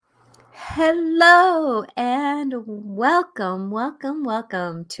Hello and welcome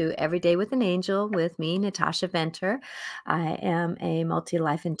to Every Day with an Angel with me, Natasha Venter. I am a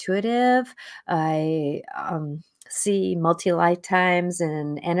multi-life intuitive. I see multi-lifetimes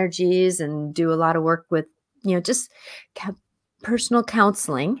and energies and do a lot of work with, just ca- personal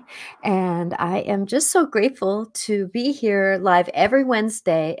counseling. And I am just so grateful to be here live every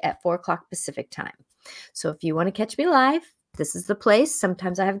Wednesday at 4 o'clock Pacific time. So if you want to catch me live, this is the place.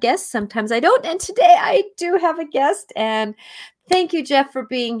 Sometimes I have guests, sometimes I don't. And today I do have a guest. And thank you, Jeff, for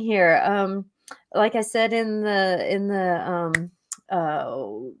being here. Like I said in the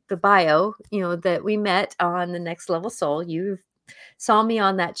bio, that we met on the Next Level Soul. You saw me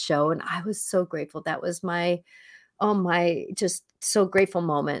on that show, and I was so grateful. That was my just so grateful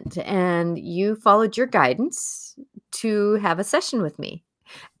moment. And you followed your guidance to have a session with me.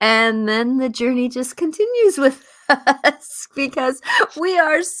 And then the journey just continues with us because we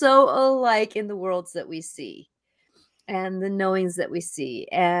are so alike in the worlds that we see and the knowings that we see.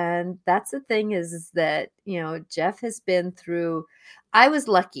 And that's the thing is that, Jeff has been through, I was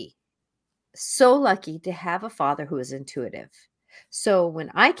lucky, so lucky to have a father who was intuitive. So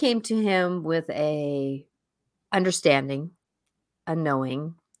when I came to him with a understanding, a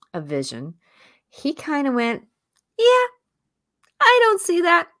knowing, a vision, he kind of went, yeah, I don't see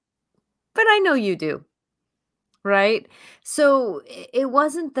that, but I know you do. Right? So it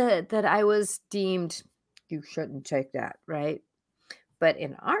wasn't that I was deemed, "You shouldn't take that," right? But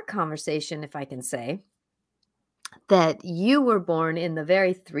in our conversation, if I can say, that you were born in the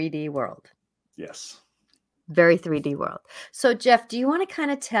very 3D world. Yes. Very 3D world. So, Jeff, do you wanna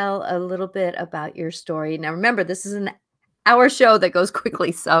kinda tell a little bit about your story? Now, remember, this is an hour show that goes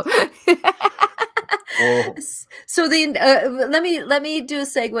quickly, so Well, so let me do a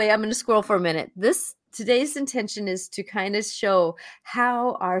segue. I'm gonna scroll for a minute. Today's intention is to kind of show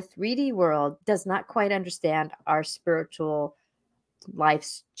how our 3D world does not quite understand our spiritual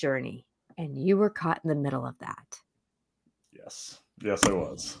life's journey. And you were caught in the middle of that. yes. Yes, I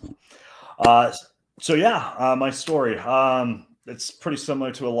was. Uh, so yeah, my story. It's pretty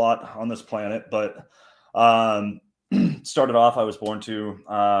similar to a lot on this planet, but um, started off. I was born to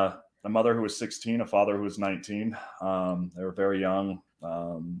a mother who was 16, a father who was 19. They were very young.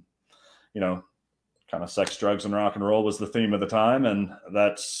 You know, kind of sex, drugs, and rock and roll was the theme of the time, and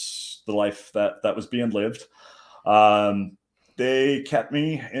that's the life that was being lived. Um, they kept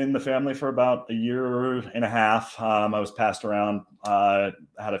me in the family for about a year and a half. I was passed around.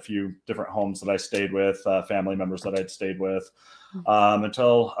 Had a few different homes that I stayed with, family members that I'd stayed with,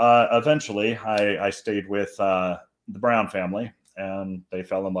 until eventually I stayed with the Brown family, and they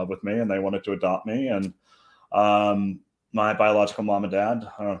fell in love with me, and they wanted to adopt me. And um, my biological mom and dad,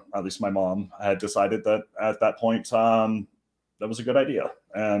 at least my mom, had decided that at that point that was a good idea.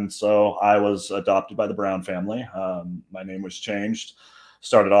 And so I was adopted by the Brown family. My name was changed.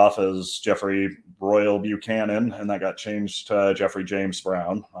 Started off as Jeffrey Royal Buchanan, and that got changed to Jeffrey James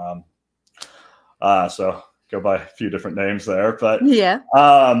Brown. So go by a few different names there, but Yeah.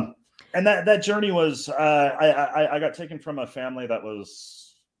 um, and that journey was I got taken from a family that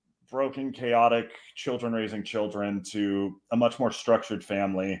was broken, chaotic, children raising children to a much more structured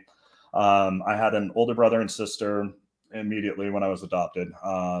family. I had an older brother and sister immediately when I was adopted,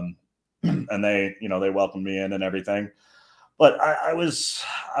 and they welcomed me in and everything. But I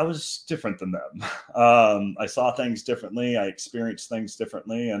was different than them. I saw things differently. I experienced things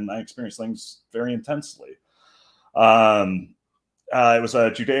differently, and I experienced things very intensely. Um, it was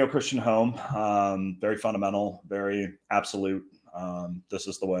a Judeo-Christian home, very fundamental, very absolute. This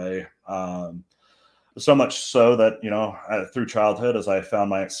is the way. So much so that through childhood, as I found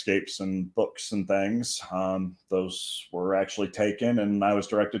my escapes in books and things, those were actually taken, and I was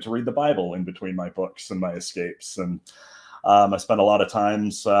directed to read the Bible in between my books and my escapes. And I spent a lot of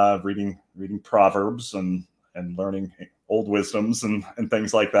times reading Proverbs and learning old wisdoms and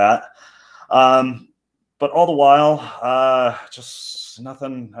things like that. Um, but all the while, just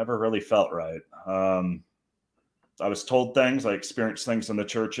nothing ever really felt right. I was told things. I experienced things in the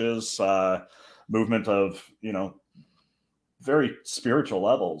churches, movement of very spiritual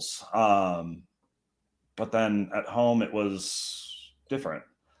levels. But then at home, it was different.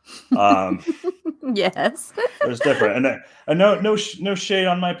 Um, Yes. it was different, and no shade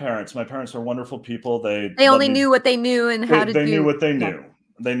on my parents. My parents are wonderful people. They They let only me. knew what they knew and how to They knew do. what they Yeah. knew.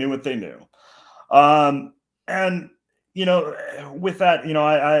 They knew what they knew. And with that,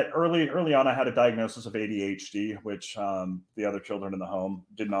 I early on, I had a diagnosis of ADHD, which the other children in the home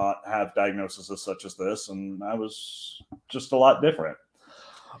did not have diagnoses as such as this, and I was just a lot different.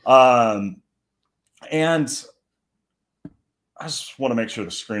 Um, and I just want to make sure the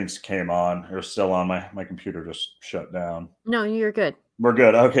screens came on or still on. My computer just shut down. No, you're good. We're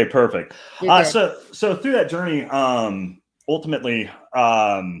good. Okay, perfect. You're good. So through that journey, ultimately,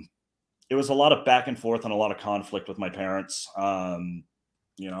 it was a lot of back and forth and a lot of conflict with my parents. I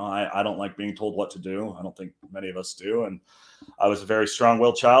don't like being told what to do. I don't think many of us do. And I was a very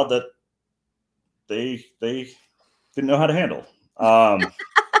strong-willed child that they didn't know how to handle.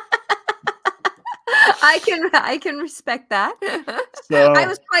 I can respect that. So I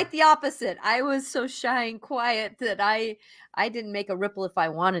was quite the opposite. I was so shy and quiet that I didn't make a ripple if I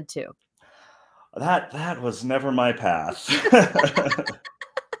wanted to. that was never my path.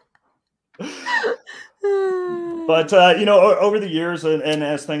 But over the years and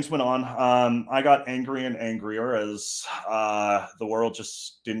as things went on, I got angry and angrier as the world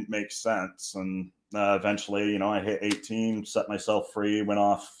just didn't make sense. And eventually, I hit 18, set myself free, went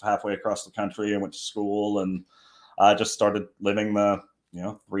off halfway across the country and went to school, and I just started living the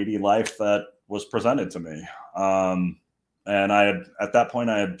 3D life that was presented to me. And at that point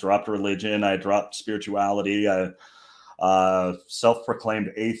I had dropped religion, I dropped spirituality, I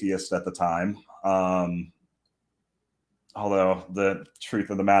self-proclaimed atheist at the time. Although the truth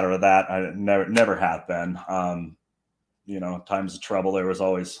of the matter of that, I never have been. Times of trouble, there was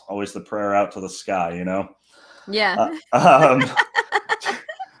always the prayer out to the sky, Yeah.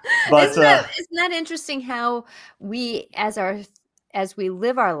 But isn't that interesting how we, as we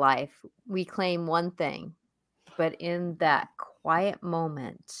live our life, we claim one thing, but in that quiet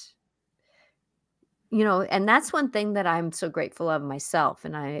moment, and that's one thing that I'm so grateful of myself.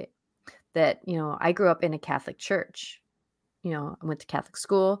 And I grew up in a Catholic church. I went to Catholic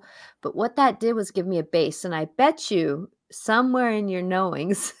school, but what that did was give me a base. And I bet you somewhere in your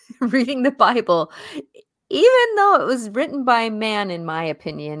knowings, reading the Bible, even though it was written by man, in my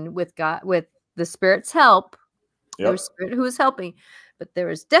opinion, with the Spirit's help, there was Spirit who was helping, but there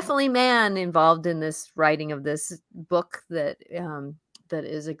was definitely man involved in this writing of this book that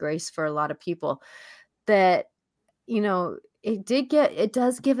is a grace for a lot of people. That it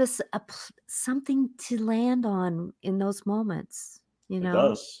does give us something to land on in those moments, It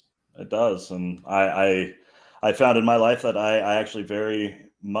does. And I found in my life that I actually very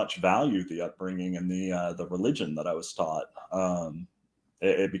much value the upbringing and the religion that I was taught.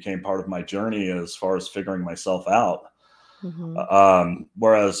 It became part of my journey as far as figuring myself out. Mm-hmm.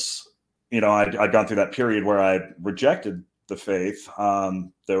 Whereas, I'd gone through that period where I rejected the faith.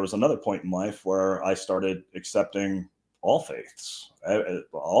 There was another point in life where I started accepting all faiths,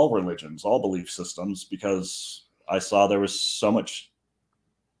 all religions, all belief systems, because I saw there was so much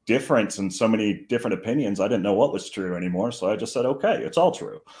difference and so many different opinions. I didn't know what was true anymore. So I just said, okay, it's all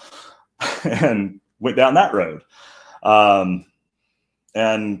true. And went down that road. And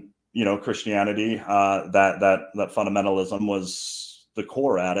Christianity, that fundamentalism was the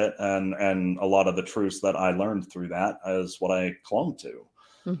core at it. And a lot of the truths that I learned through that is what I clung to.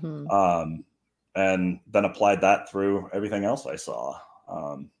 Mm-hmm. And then applied that through everything else I saw.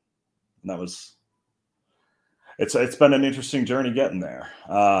 And that was, it's been an interesting journey getting there.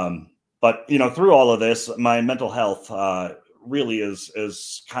 But through all of this, my mental health really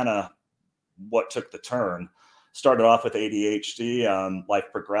is kind of what took the turn. Started off with ADHD.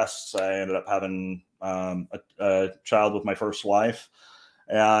 Life progressed. I ended up having a child with my first wife,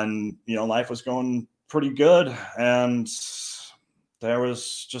 and life was going pretty good. And there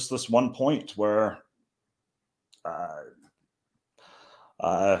was just this one point where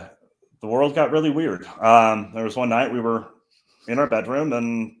the world got really weird. There was one night we were in our bedroom,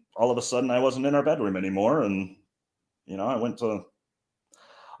 and all of a sudden I wasn't in our bedroom anymore. And, I went to,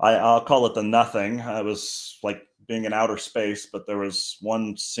 I'll call it the nothing. I was like being in outer space, but there was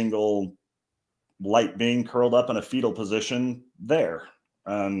one single light being curled up in a fetal position there.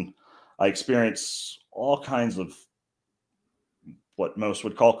 And I experienced all kinds of what most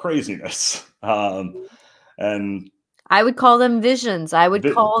would call craziness. And I would call them visions. I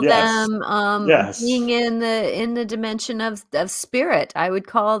would call yes. them Yes. being in the dimension of spirit. I would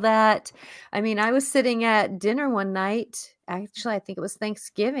call that. I mean, I was sitting at dinner one night. Actually, I think it was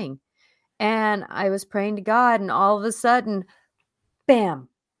Thanksgiving, and I was praying to God, and all of a sudden, bam!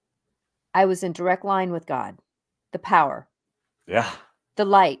 I was in direct line with God, the power, the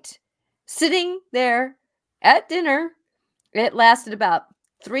light, sitting there at dinner. It lasted about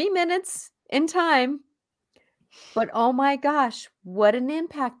 3 minutes in time. But oh my gosh, what an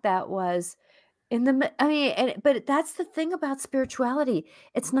impact that was but that's the thing about spirituality.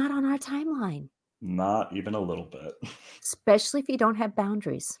 It's not on our timeline. Not even a little bit. Especially if you don't have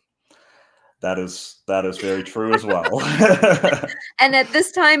boundaries. That is very true as well. And at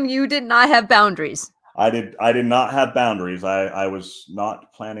this time, you did not have boundaries. I did not have boundaries. I was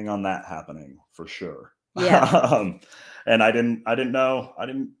not planning on that happening for sure. Yeah. And I didn't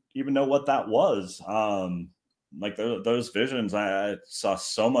even know what that was. Like those visions, I saw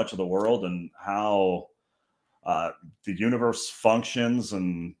so much of the world and how the universe functions.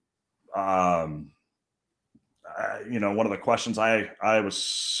 And one of the questions I was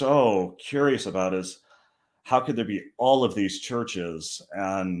so curious about is, how could there be all of these churches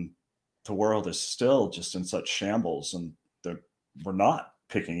and the world is still just in such shambles, and we're not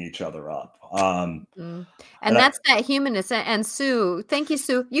picking each other up. Mm. And And that's that humanness. And Sue, thank you,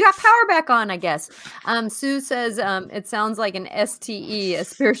 Sue. You got power back on, I guess. Sue says it sounds like an STE, a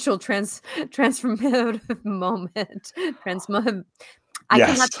spiritual transformative moment. Transmo. I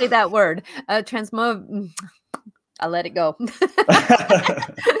yes. cannot say that word. Transmo. I let it go.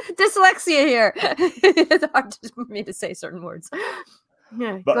 Dyslexia here. It's hard for me to say certain words.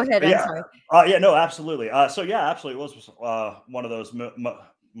 Yeah, go But ahead. I'm yeah, sorry. yeah, no, absolutely. So yeah, absolutely, it was one of those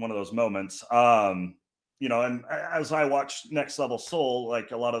one of those moments. And as I watched Next Level Soul,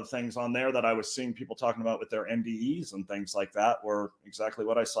 like a lot of the things on there that I was seeing people talking about with their NDEs and things like that were exactly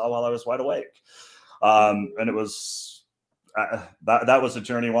what I saw while I was wide awake. And it was that was a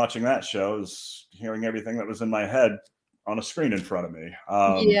journey watching that show, is hearing everything that was in my head on a screen in front of me.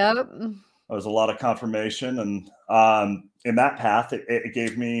 Yep. There was a lot of confirmation, and in that path, it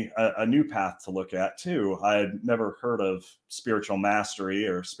gave me a new path to look at too. I had never heard of spiritual mastery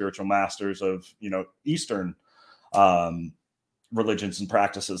or spiritual masters of Eastern religions and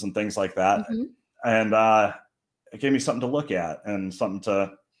practices and things like that, and it gave me something to look at and something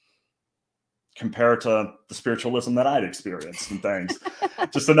to compare to the spiritualism that I'd experienced and things.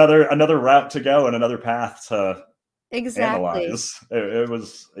 Just another route to go and another path to Exactly. analyze. It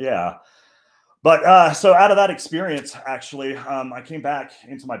was, yeah. But so out of that experience, actually, I came back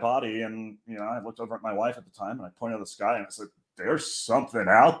into my body, and I looked over at my wife at the time, and I pointed at the sky, and I said, "There's something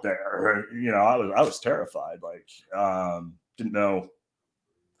out there." I was terrified, like didn't know,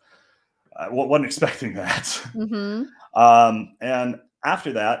 wasn't expecting that. And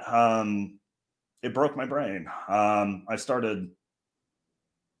after that, it broke my brain. I started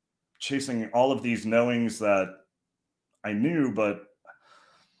chasing all of these knowings that I knew, but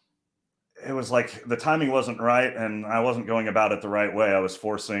it was like the timing wasn't right, and I wasn't going about it the right way. I was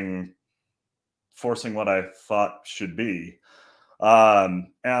forcing what I thought should be. And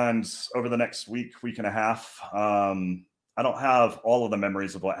over the next week and a half, I don't have all of the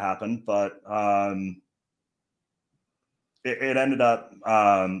memories of what happened, but it ended up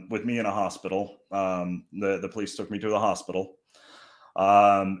with me in a hospital. The police took me to the hospital,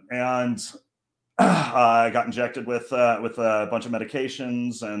 and I got injected with a bunch of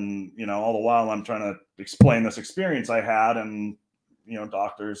medications, and all the while I'm trying to explain this experience I had, and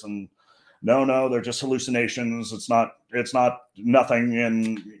doctors, and no, they're just hallucinations. It's not nothing.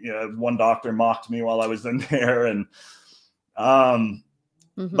 And one doctor mocked me while I was in there, and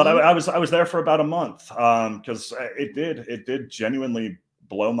but I was there for about a month, because it did genuinely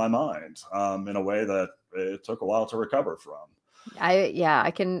blow my mind in a way that it took a while to recover from.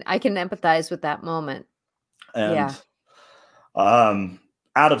 I can empathize with that moment. And out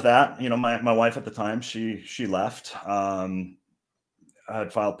of that, my wife at the time, she left. I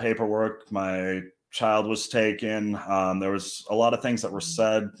had filed paperwork. My child was taken. There was a lot of things that were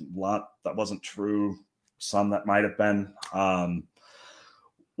said, a lot that wasn't true, some that might have been.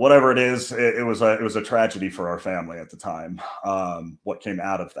 Whatever it is, it was a tragedy for our family at the time. What came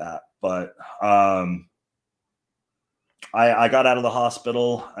out of that, but I got out of the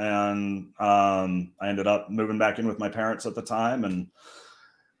hospital, and I ended up moving back in with my parents at the time, and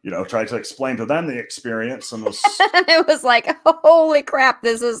tried to explain to them the experience, and it was like, holy crap,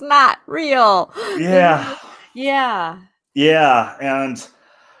 this is not real. Yeah, yeah, and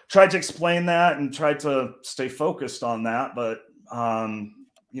tried to explain that and tried to stay focused on that, but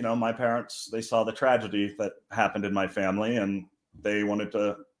my parents, they saw the tragedy that happened in my family, and they wanted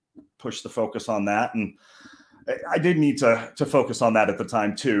to push the focus on that, and I did need to focus on that at the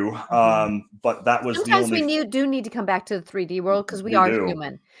time too. But that was sometimes the only. we do need to come back to the 3D world, because we are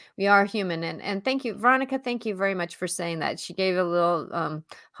human. We are human, and thank you, Veronica. Thank you very much for saying that. She gave a little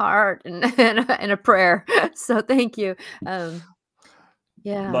heart and a prayer. So thank you.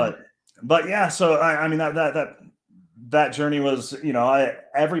 Yeah. But yeah. So I mean that journey was,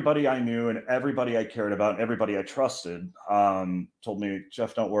 everybody I knew and everybody I cared about and everybody I trusted told me,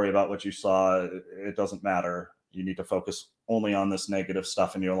 "Jeff, don't worry about what you saw. It doesn't matter. You need to focus only on this negative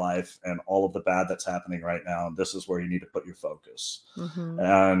stuff in your life and all of the bad that's happening right now. This is where you need to put your focus."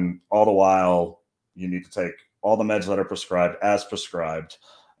 And all the while, you need to take all the meds that are prescribed as prescribed.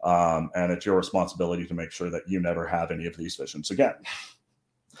 And it's your responsibility to make sure that you never have any of these visions again.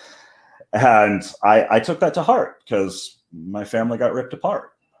 And I took that to heart because my family got ripped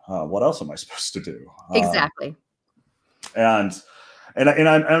apart. What else am I supposed to do? Exactly. And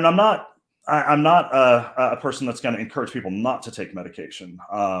I'm not a person that's going to encourage people not to take medication.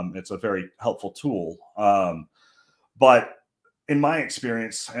 It's a very helpful tool. But in my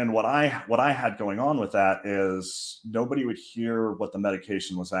experience and what I had going on with that is nobody would hear what the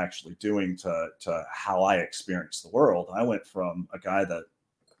medication was actually doing to how I experienced the world. I went from a guy that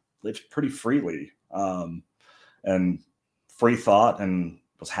lived pretty freely and free thought and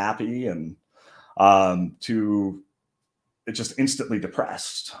was happy and to just instantly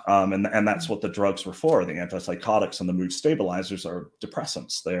depressed. And that's what the drugs were for. The antipsychotics and the mood stabilizers are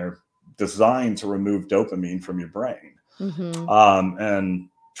depressants. They're designed to remove dopamine from your brain. And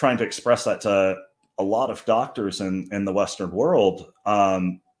trying to express that to a lot of doctors in the Western world,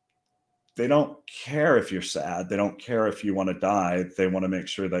 they don't care if you're sad. They don't care if you want to die. They want to make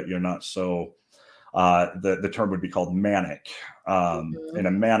sure that you're not so, the term would be called manic, in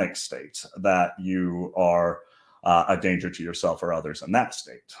a manic state, that you are a danger to yourself or others in that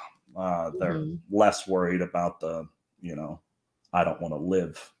state. They're less worried about the, I don't want to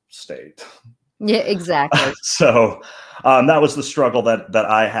live state. Yeah, exactly. So that was the struggle that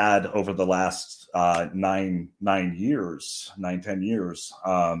I had over the last 10 years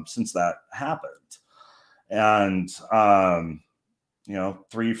since that happened. And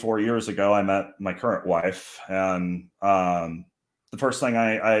 3-4 years ago, I met my current wife, and the first thing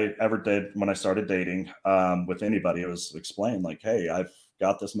I ever did when I started dating with anybody was explain, like, hey, I've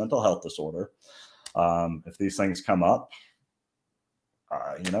got this mental health disorder. If these things come up,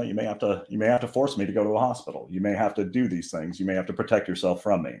 you may have to force me to go to a hospital. You may have to do these things. You may have to protect yourself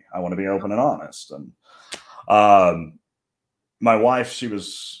from me. I want to be open and honest. And my wife,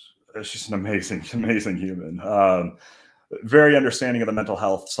 she's an amazing human. Very understanding of the mental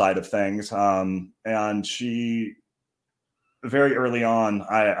health side of things. And she, very early on,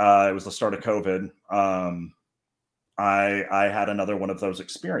 it was the start of COVID. I had another one of those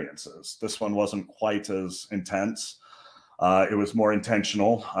experiences. This one wasn't quite as intense. It was more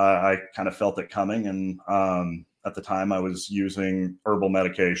intentional. I kind of felt it coming. And at the time I was using herbal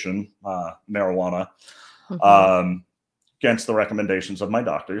medication, marijuana, against the recommendations of my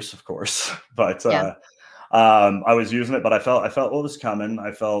doctors, of course. But I was using it, but I felt what was coming.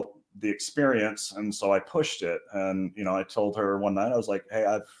 I felt the experience. And so I pushed it. And, I told her one night, I was like, hey,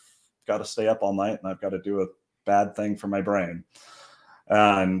 I've got to stay up all night and I've got to do a bad thing for my brain.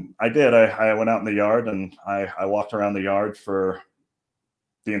 And I did. I went out in the yard and I walked around the yard for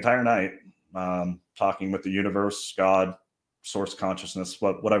the entire night, talking with the universe, God, source consciousness,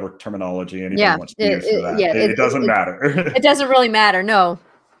 whatever terminology anybody wants to use for that. It doesn't matter. It doesn't really matter. No.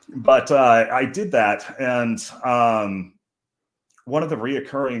 But I did that. And one of the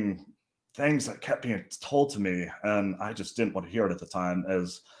reoccurring things that kept being told to me, and I just didn't want to hear it at the time,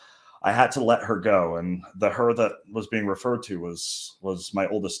 is I had to let her go. And the her that was being referred to was my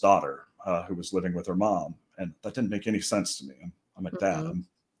oldest daughter, who was living with her mom. And that didn't make any sense to me. I'm like, Dad,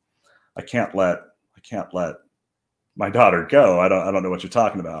 I can't let my daughter go. I don't know what you're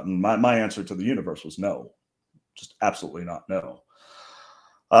talking about. And my answer to the universe was no, just absolutely not no.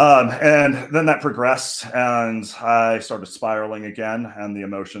 And then that progressed and I started spiraling again and the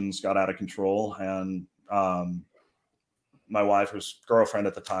emotions got out of control. And my wife's girlfriend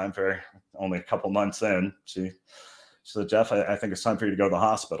at the time, only a couple months in, she said, Jeff, I think it's time for you to go to the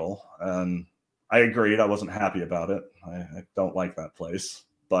hospital. And I agreed. I wasn't happy about it. I don't like that place,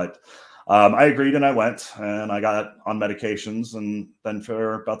 but I agreed and I went and I got on medications. And then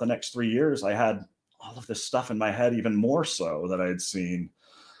for about the next 3 years, I had all of this stuff in my head, even more so that I had seen.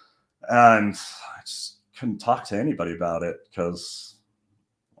 And I just couldn't talk to anybody about it because,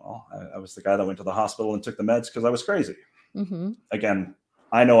 well, I was the guy that went to the hospital and took the meds because I was crazy. Again,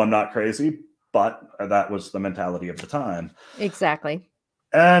 I know I'm not crazy, but that was the mentality of the time. Exactly.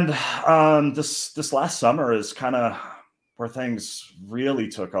 And this last summer is kind of where things really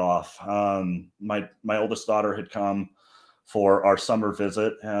took off. My oldest daughter had come for our summer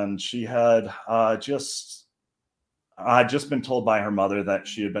visit, and she had just been told by her mother that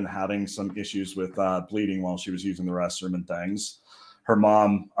she had been having some issues with bleeding while she was using the restroom and things. Her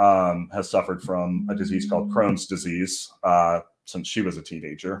mom has suffered from a disease called Crohn's disease since she was a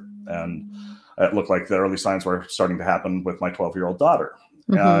teenager. And it looked like the early signs were starting to happen with my 12-year-old daughter.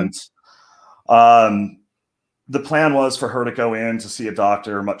 And the plan was for her to go in to see a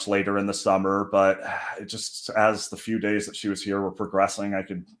doctor much later in the summer. But it just, as the few days that she was here were progressing, I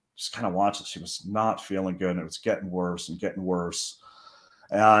could just kind of watch that she was not feeling good. And it was getting worse and getting worse.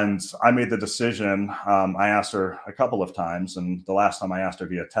 And I made the decision. I asked her a couple of times, and the last time I asked her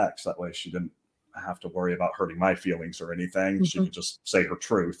via text, that way she didn't have to worry about hurting my feelings or anything. She could just say her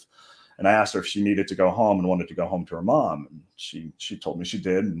truth. And I asked her if she needed to go home and wanted to go home to her mom. And she told me she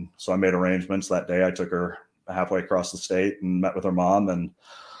did. And so I made arrangements that day. I took her halfway across the state and met with her mom. And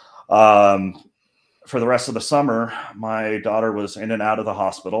for the rest of the summer, my daughter was in and out of the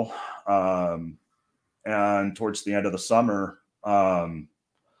hospital. And towards the end of the summer,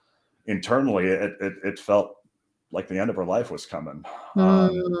 internally, it felt like the end of her life was coming.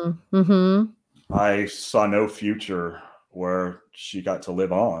 I saw no future where she got to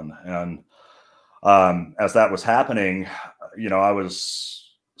live on. And as that was happening, I was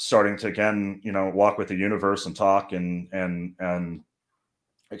starting to again, walk with the universe and talk and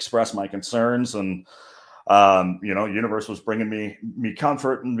express my concerns. And universe was bringing me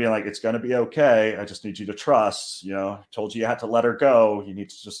comfort and being like, it's going to be okay. I just need you to trust. Told you had to let her go. You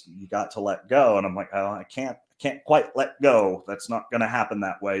got to let go. And I'm like, oh, I can't quite let go. That's not going to happen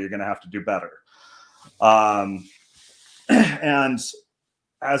that way. You're going to have to do better. And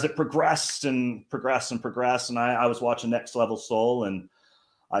as it progressed and I was watching Next Level Soul, and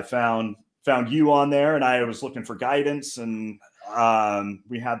I found you on there, and I was looking for guidance, and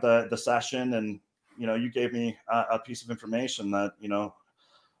we had the session, and you gave me a piece of information that I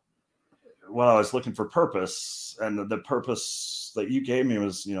was looking for purpose, and the purpose that you gave me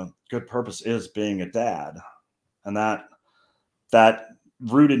was good purpose is being a dad, and that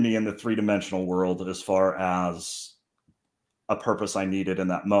rooted me in the three-dimensional world as far as a purpose I needed in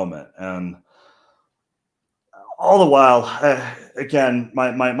that moment. And all the while, again,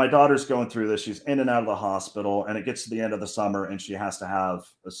 my daughter's going through this. She's in and out of the hospital, and it gets to the end of the summer, and she has to have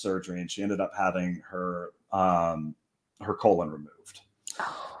a surgery, and she ended up having her colon removed.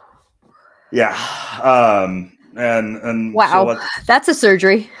 Yeah. And wow, so that's a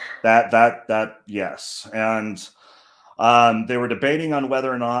surgery. That yes. And they were debating on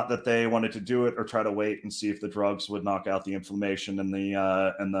whether or not that they wanted to do it or try to wait and see if the drugs would knock out the inflammation and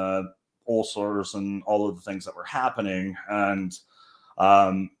the ulcers and all of the things that were happening. And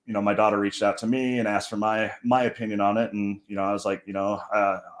my daughter reached out to me and asked for my opinion on it. And I was like,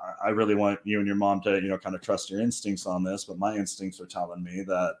 I really want you and your mom to kind of trust your instincts on this, but my instincts are telling me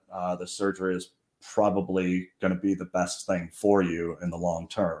that the surgery is probably going to be the best thing for you in the long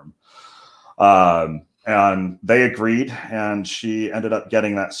term. And they agreed, and she ended up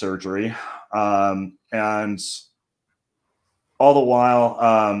getting that surgery. And all the while,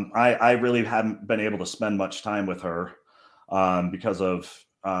 I really hadn't been able to spend much time with her because of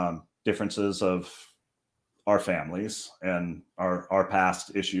differences of our families and our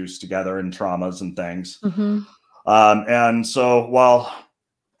past issues together and traumas and things. And so while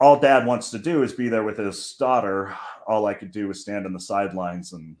all Dad wants to do is be there with his daughter, all I could do was stand on the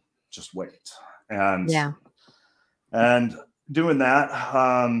sidelines and just wait. And doing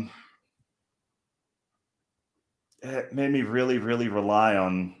that, it made me really, really rely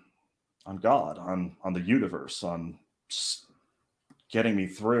on God, on the universe, on getting me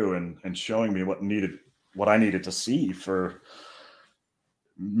through and showing me what I needed to see for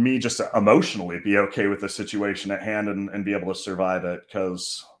me just to emotionally be okay with the situation at hand and be able to survive it.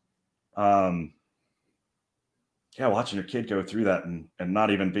 Because, watching your kid go through that and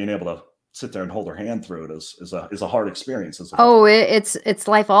not even being able to sit there and hold her hand through it is a hard experience. It's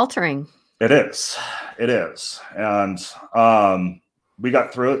life altering. It is. And we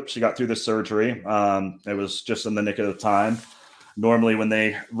got through it. She got through the surgery. It was just in the nick of the time. Normally when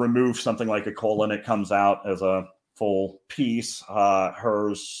they remove something like a colon, it comes out as a full piece.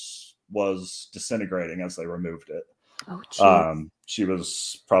 Hers was disintegrating as they removed it. She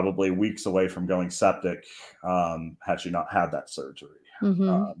was probably weeks away from going septic had she not had that surgery.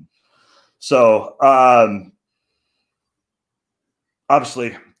 So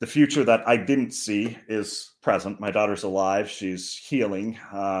obviously the future that I didn't see is present. My daughter's alive. She's healing.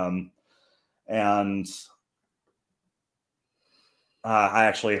 And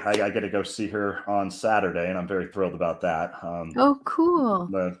I get to go see her on Saturday, and I'm very thrilled about that. Cool. Cool.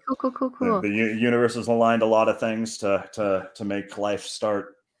 The universe has aligned a lot of things to make life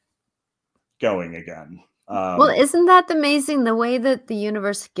start going again. Well, isn't that amazing, the way that the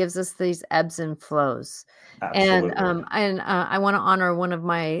universe gives us these ebbs and flows? Absolutely. And I want to honor one of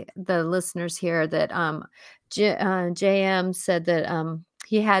the listeners here that JM said that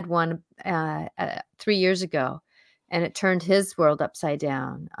he had one 3 years ago, and it turned his world upside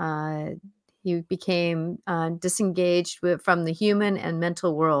down. He became disengaged from the human and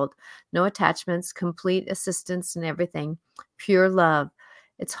mental world. No attachments, complete assistance and everything, pure love.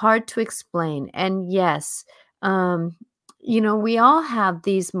 It's hard to explain. And yes, we all have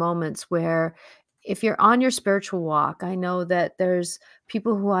these moments where if you're on your spiritual walk, I know that there's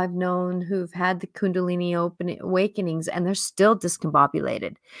people who I've known who've had the Kundalini awakenings and they're still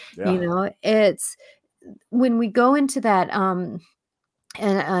discombobulated. Yeah. It's when we go into that,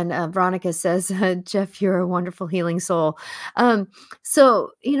 and Veronica says, Jeff, you're a wonderful healing soul.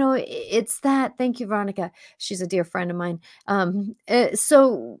 So, it's that. Thank you, Veronica. She's a dear friend of mine.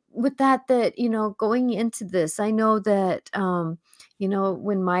 So with that, going into this, I know that,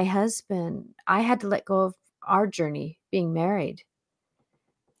 when my husband, I had to let go of our journey being married.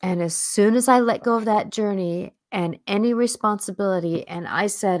 And as soon as I let go of that journey and any responsibility, and I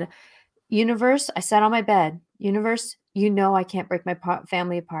said, universe, I sat on my bed. Universe, I can't break my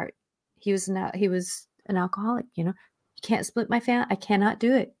family apart. He was an alcoholic. You can't split my family. I cannot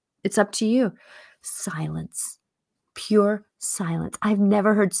do it. It's up to you. Silence, pure silence. I've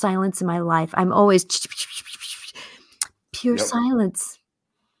never heard silence in my life. I'm always pure silence.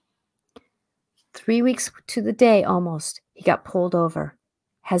 3 weeks to the day, almost, he got pulled over.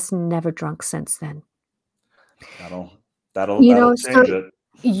 Has never drunk since then. That'll change it.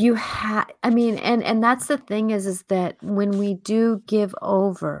 You and that's the thing is that when we do give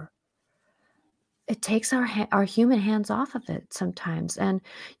over, it takes our human hands off of it sometimes. And,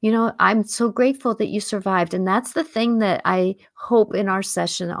 I'm so grateful that you survived. And that's the thing that I hope in our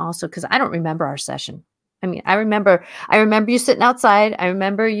session also, because I don't remember our session. I remember you sitting outside. I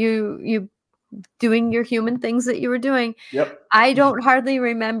remember you doing your human things that you were doing. Yep. I don't hardly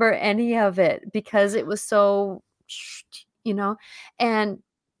remember any of it because it was so, and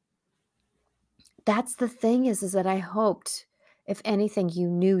that's the thing is that I hoped, if anything, you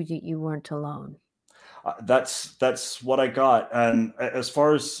knew you weren't alone. That's what I got. And as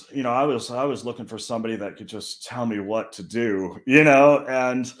far as, I was looking for somebody that could just tell me what to do,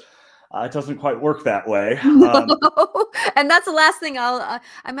 and it doesn't quite work that way. No. And that's the last thing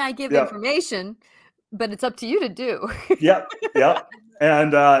I give information, but it's up to you to do. Yep.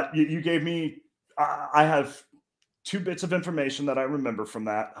 And you gave me, I have 2 bits of information that I remember from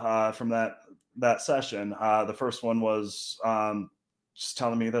that session. The first one was just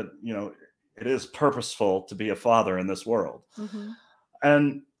telling me that, it is purposeful to be a father in this world. Mm-hmm.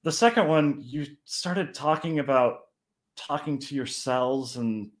 And the second one, you started talking about talking to your cells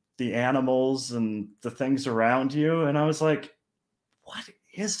and the animals and the things around you. And I was like, what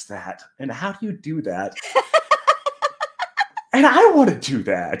is that? And how do you do that? And I want to do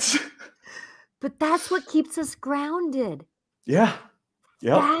that. But that's what keeps us grounded. Yeah.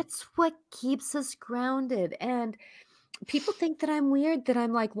 That's what keeps us grounded. And people think that I'm weird, that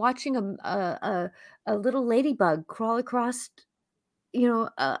I'm like watching a little ladybug crawl across,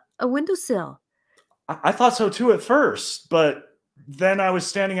 a windowsill. I thought so too at first, but then I was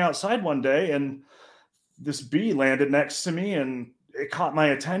standing outside one day and this bee landed next to me and it caught my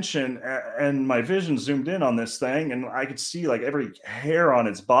attention and my vision zoomed in on this thing and I could see like every hair on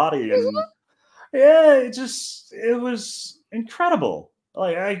its body. And yeah, it was incredible.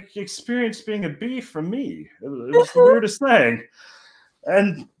 Like I experienced being a bee from me. It was the weirdest thing.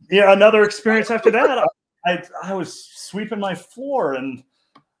 And another experience after that, I was sweeping my floor and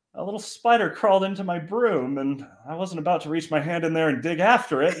a little spider crawled into my broom and I wasn't about to reach my hand in there and dig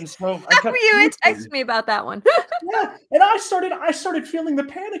after it. And so I kept you had texted me about that one. Yeah. And I started feeling the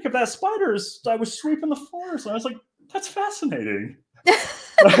panic of that spider as I was sweeping the floors. And I was like, that's fascinating.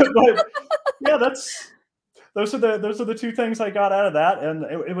 But yeah, those are the 2 things I got out of that. And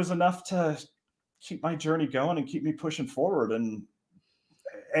it was enough to keep my journey going and keep me pushing forward, and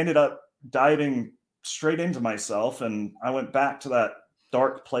ended up diving straight into myself. And I went back to that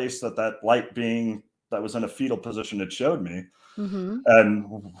dark place that light being that was in a fetal position had showed me. Mm-hmm.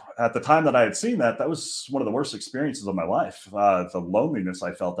 And at the time that I had seen that was one of the worst experiences of my life. The loneliness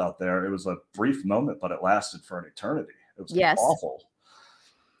I felt out there, it was a brief moment, but it lasted for an eternity. It was awful.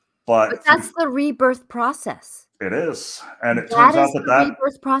 But that's the rebirth process. It is. And it turns out that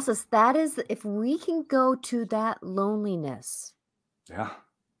rebirth process, that is, if we can go to that loneliness,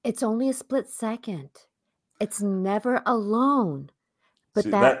 it's only a split second. It's never alone. But see,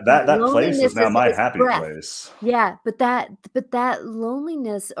 that place is now my happy place. Yeah, but that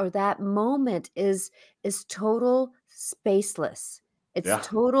loneliness or that moment is total spaceless. It's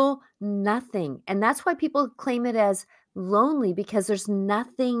total nothing. And that's why people claim it as lonely, because there's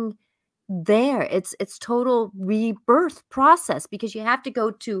nothing there. It's total rebirth process, because you have to go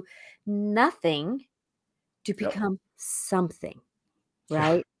to nothing to become something,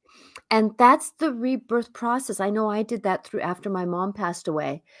 right? And that's the rebirth process. I know I did that after my mom passed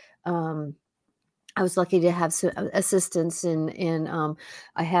away. I was lucky to have assistance in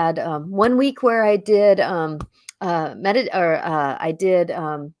I had 1 week where I did I did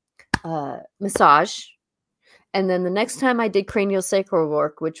massage. And then the next time I did cranial sacral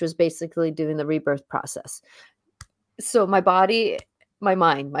work, which was basically doing the rebirth process. So my body, my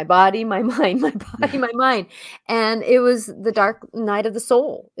mind, my body, my mind, my body, my mind. And it was the dark night of the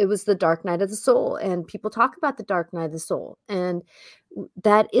soul. It was the dark night of the soul. And people talk about the dark night of the soul. And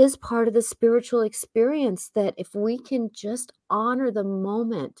that is part of the spiritual experience, that if we can just honor the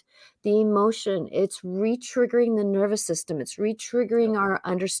moment, the emotion, it's re-triggering the nervous system, it's re-triggering our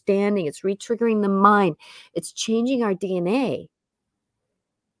understanding, it's re-triggering the mind, it's changing our DNA.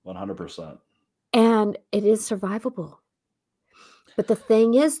 100%. And it is survivable. But the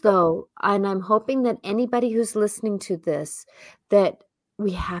thing is, though, and I'm hoping that anybody who's listening to this, that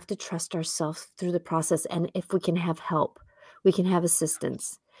we have to trust ourselves through the process. And if we can have help, we can have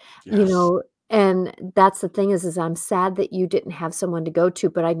assistance, you Yes. know. And that's the thing is I'm sad that you didn't have someone to go to,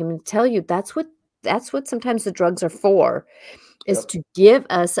 but I'm going to tell you that's what sometimes the drugs are for, is Yep. to give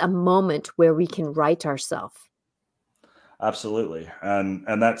us a moment where we can right ourselves. Absolutely. And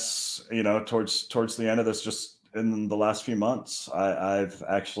that's, towards the end of this, just in the last few months, I've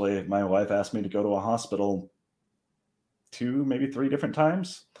actually, my wife asked me to go to a hospital 2, maybe 3 different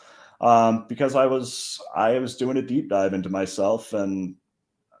times, because I was doing a deep dive into myself, and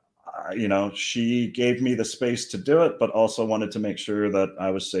she gave me the space to do it, but also wanted to make sure that I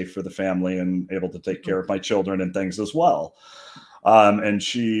was safe for the family and able to take care of my children and things as well. And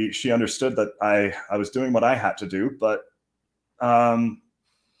she understood that I was doing what I had to do, but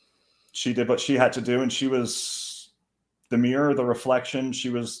she did what she had to do, and she was the mirror, the reflection. She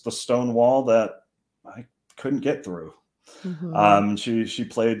was the stone wall that I couldn't get through. She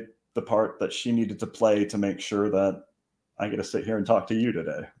played the part that she needed to play to make sure that I get to sit here and talk to you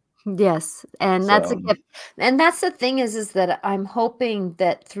today. Yes, and that's a So, gift. And that's the thing is that I'm hoping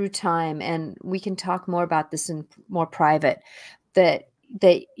that through time, and we can talk more about this in more private, that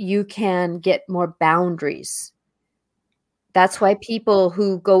you can get more boundaries. That's why people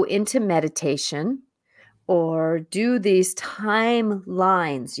who go into meditation or do these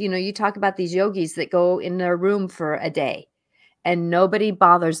timelines, you talk about these yogis that go in their room for a day and nobody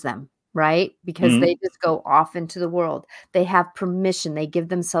bothers them, right? Because they just go off into the world. They have permission. They give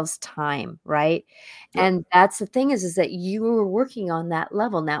themselves time, right? yep. And that's the thing is that you were working on that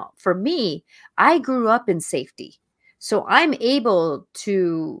level. Now, for me, I grew up in safety. So I'm able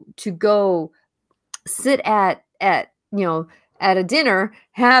to go sit at a dinner,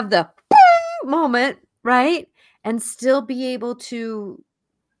 have the moment, right? And still be able to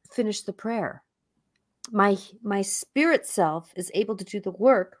finish the prayer. My spirit self is able to do the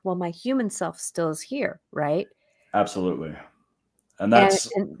work while my human self still is here, right? Absolutely. And And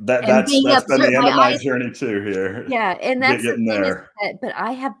that's and that and that's being that's been observed, the end my of my eyes, journey too here. yeah, and that's the Getting thing is there. that, but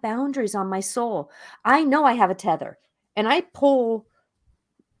I have boundaries on my soul. I know I have a tether, and I pull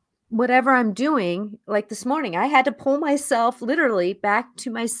whatever I'm doing. Like this morning, I had to pull myself literally back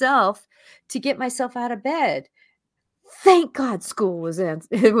to myself to get myself out of bed. Thank God school was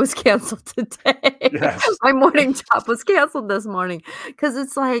it was canceled today. Yes. My morning job was canceled this morning because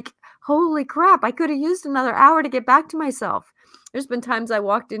it's like, holy crap, I could have used another hour to get back to myself. There's been times I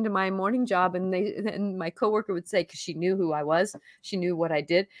walked into my morning job and my coworker would say, because she knew who I was, she knew what I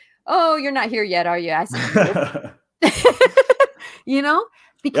did. "Oh, you're not here yet, are you?" I said, "Nope." You know,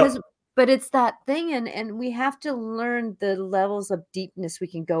 because Yep. but it's that thing, and we have to learn the levels of deepness we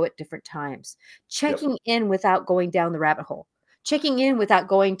can go at different times. Yep. Checking in without going down the rabbit hole. Checking in without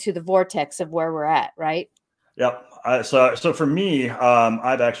going to the vortex of where we're at, right? Yep. So for me,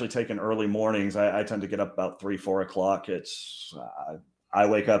 I've actually taken early mornings. I tend to get up about 3, 4 o'clock. I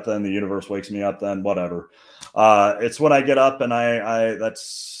wake up then, the universe wakes me up then, whatever. It's when I get up, and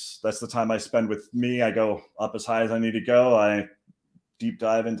that's the time I spend with me. I go up as high as I need to go. I deep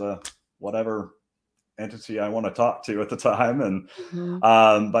dive into whatever entity I want to talk to at the time. And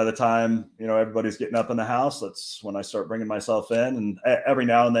Mhm. by the time everybody's getting up in the house, that's when I start bringing myself in. And every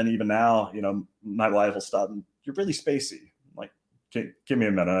now and then, even now, my wife will stop and, "You're really spacey." I'm like, give me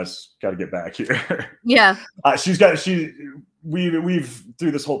a minute. I just got to get back here. Yeah. We've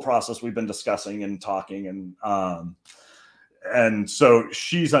through this whole process, we've been discussing and talking, and so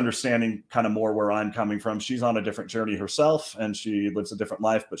she's understanding kind of more where I'm coming from. She's on a different journey herself, and she lives a different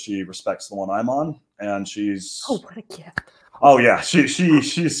life, but she respects the one I'm on. And Oh, what a gift. oh yeah, she's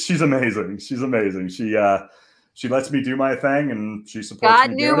amazing. She's amazing. She lets me do my thing, and she supports God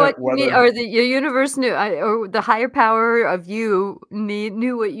me knew doing what it. you need, or the universe knew, or the higher power of you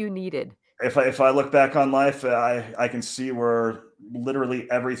knew what you needed. If I look back on life, I can see where literally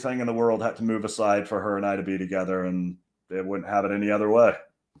everything in the world had to move aside for her and I to be together, and it wouldn't have it any other way.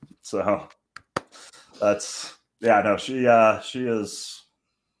 So that's Yeah, no, she is.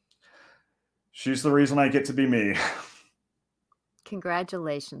 She's the reason I get to be me.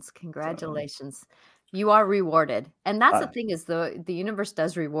 Congratulations. So, Congratulations. You are rewarded. And that's the uh, thing is the universe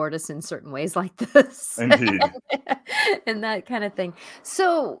does reward us in certain ways like this. indeed. And that kind of thing.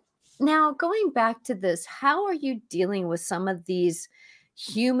 So now going back to this, how are you dealing with some of these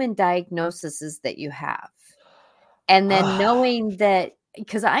human diagnoses that you have? And then knowing that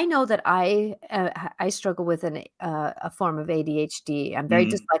because I know that I struggle with a form of ADHD. I'm very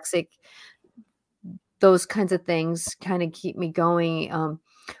Mhm. dyslexic. Those kinds of things kind of keep me going.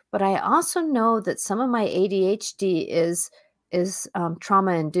 But I also know that some of my ADHD is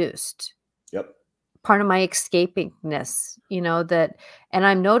trauma induced. Yep. Part of my escapingness, that, and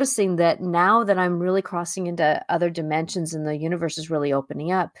I'm noticing that now that I'm really crossing into other dimensions and the universe is really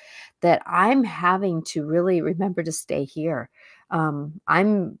opening up, that I'm having to really remember to stay here.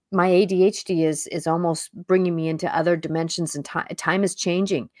 My ADHD is almost bringing me into other dimensions, and time is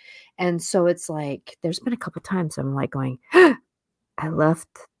changing, and so it's like there's been a couple times I'm like going, I left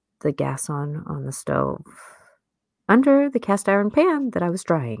the gas on the stove under the cast iron pan that I was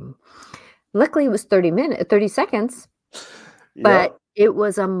drying. Luckily, it was 30 seconds, but Yep. it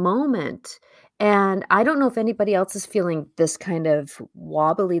was a moment, and I don't know if anybody else is feeling this kind of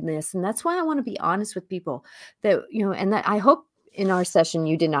wobbliness, and that's why I wanna be honest with people that, and that I hope in our session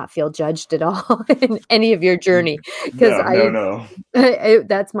you did not feel judged at all in any of your journey, because No, no, no.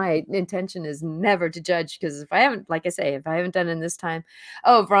 that's my intention is never to judge, because if I haven't like I say, if I haven't done it in this time.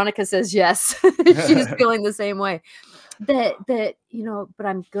 Oh, Veronica says yes. She's feeling the same way. But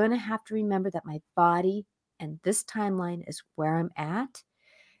I'm gonna have to remember that my body and this timeline is where I'm at,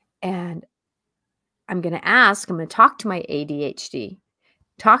 and I'm gonna talk to my ADHD,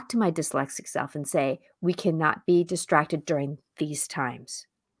 talk to my dyslexic self and say, "We cannot be distracted during these times."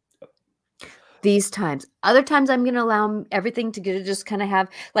 These times. Other times, I'm gonna allow everything to just kinda have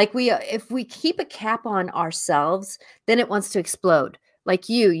like, if we keep a cap on ourselves, then it wants to explode. Like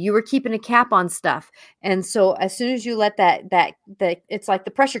you were keeping a cap on stuff, and so as soon as you let that it's like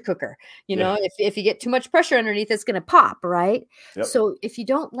the pressure cooker, Yeah. if you get too much pressure underneath, it's gonna pop, right? Yep. So, if you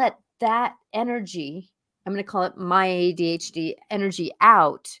don't let that energy, I'm gonna call it my ADHD energy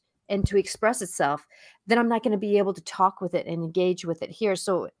out and to express itself, then I'm not gonna be able to talk with it and engage with it here.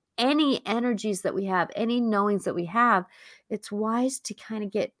 So any energies that we have, any knowings that we have, it's wise to kind of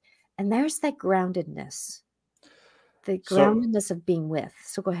get, and there's that groundedness, the So groundedness of being with.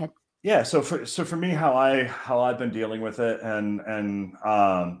 So go ahead. yeah, so for me, how I've been dealing with it and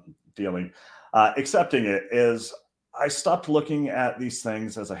dealing accepting it is I stopped looking at these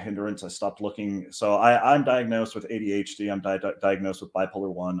things as a hindrance. I stopped looking. So I'm diagnosed with ADHD. I'm diagnosed with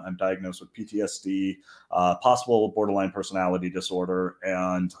bipolar one. I'm diagnosed with PTSD, possible borderline personality disorder,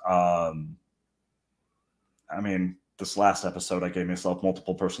 and I mean, this last episode I gave myself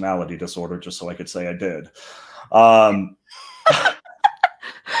multiple personality disorder just so I could say I did. Um,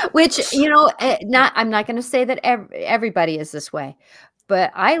 Which, not I'm not going to say that everybody is this way,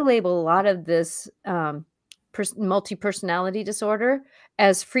 but I label a lot of this multi-personality disorder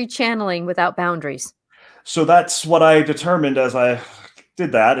as free channeling without boundaries. So that's what I determined as I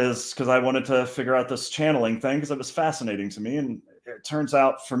did that is because I wanted to figure out this channeling thing because it was fascinating to me. And it turns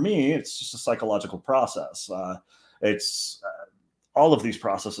out for me, it's just a psychological process. It's all of these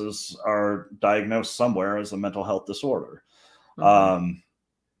processes are diagnosed somewhere as a mental health disorder. Mhm. Um,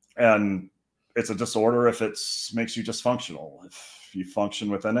 and it's a disorder if it makes you dysfunctional. If you function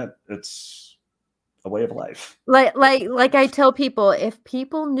within it, it's a way of life. Like I tell people, if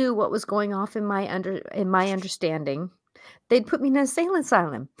people knew what was going off in my understanding, they'd put me in an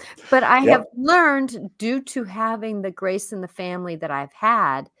asylum. But I have Yep. learned, due to having the grace in the family that I've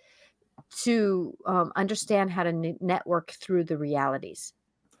had, to understand how to network through the realities.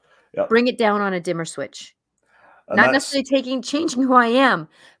 Yep. Bring it down on a dimmer switch. And Not that's necessarily changing who I am,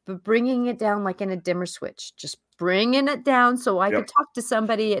 but bringing it down like in a dimmer switch. Just bringing it down so I could yep. talk to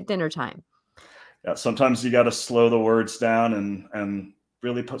somebody at dinner time. Yeah, sometimes you got to slow the words down and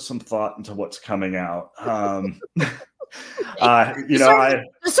really put some thought into what's coming out. Discernment, I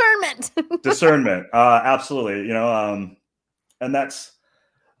discernment. discernment, absolutely. And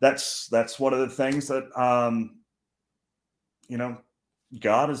that's one of the things that you know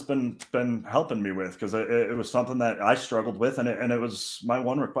God has been helping me with because it was something that I struggled with, and it was my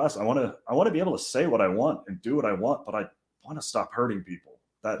one request. I want to be able to say what I want and do what I want, but I want to stop hurting people.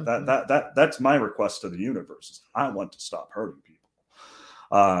 Mhm. That's my request to the universe. Is I want to stop hurting people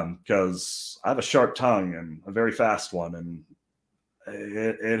because I have a sharp tongue and a very fast one, and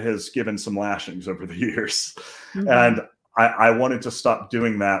it has given some lashings over the years. And Mhm. I wanted to stop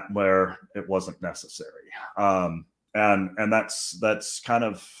doing that where it wasn't necessary. And that's kind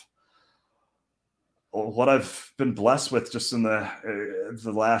of what I've been blessed with just in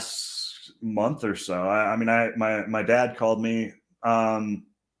the last month or so. I mean, my dad called me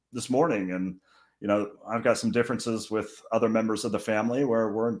this morning, and I've got some differences with other members of the family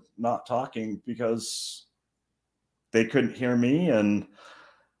where we're not talking because they couldn't hear me, and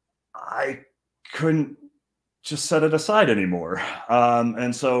I couldn't just set it aside anymore.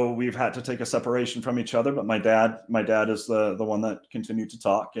 And so we've had to take a separation from each other. But my dad is the one that continued to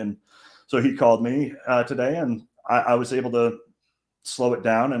talk, and so he called me today, and I was able to slow it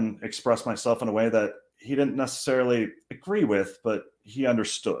down and express myself in a way that he didn't necessarily agree with, but he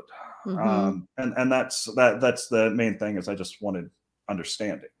understood. Mm-hmm. And that's the main thing, is I just wanted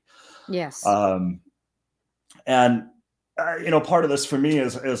understanding. Yes. And part of this for me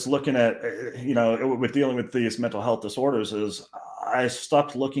is looking at, with dealing with these mental health disorders, is I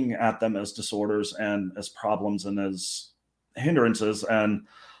stopped looking at them as disorders and as problems and as hindrances, and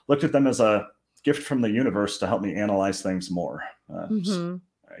looked at them as a gift from the universe to help me analyze things more. Mm-hmm.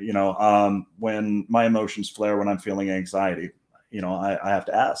 When my emotions flare, when I'm feeling anxiety, I have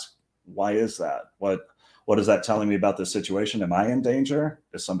to ask, why is that? What is that telling me about this situation? Am I in danger?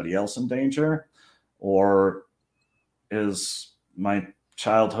 Is somebody else in danger? Or is my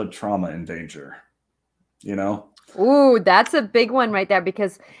childhood trauma in danger? Ooh, that's a big one right there,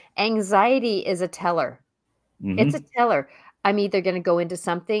 because anxiety is a teller. Mm-hmm. It's a teller. I'm either going to go into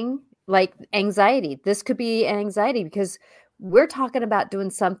something like anxiety. This could be an anxiety because we're talking about doing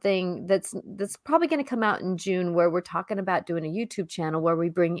something that's probably going to come out in June, where we're talking about doing a YouTube channel where we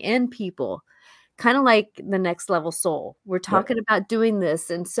bring in people kind of like the Next Level Soul. We're talking about doing this.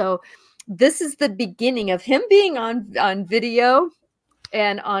 And so this is the beginning of him being on video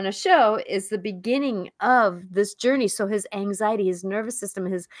and on a show, is the beginning of this journey. So his anxiety, his nervous system,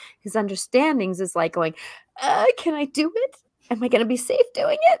 his understandings is like going, can I do it? Am I going to be safe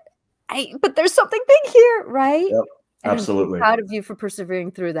doing it? But there's something big here, right? Yep, absolutely. And I'm so proud of you for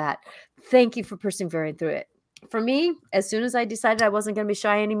persevering through that. Thank you for persevering through it. For me, as soon as I decided I wasn't going to be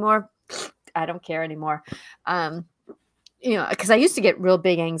shy anymore, I don't care anymore. Because I used to get real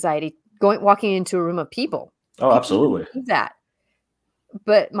big anxiety walking into a room of people. Oh, absolutely. Do that.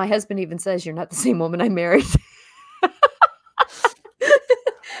 But my husband even says, you're not the same woman I married.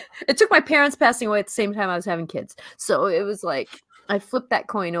 It took my parents passing away at the same time I was having kids. So it was like, I flipped that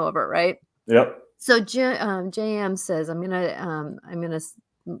coin over, right? Yep. So JM says,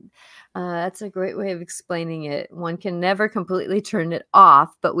 that's a great way of explaining it. One can never completely turn it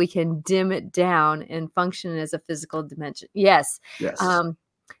off, but we can dim it down and function as a physical dimension. Yes. Yes.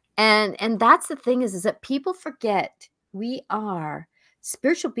 And that's the thing is that people forget we are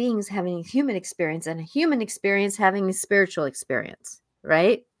spiritual beings having a human experience, and a human experience having a spiritual experience,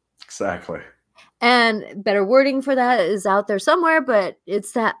 right? Exactly. And better wording for that is out there somewhere, but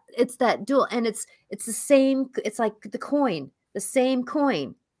it's that dual, and it's the same. It's like the same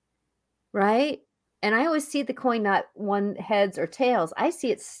coin, right? And I always see the coin not one heads or tails. I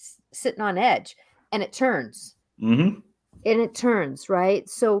see it sitting on edge, and it turns. Mm-hmm. And it turns, right?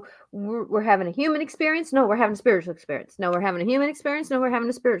 So we're having a human experience. No, we're having a spiritual experience. No, we're having a human experience. No, we're having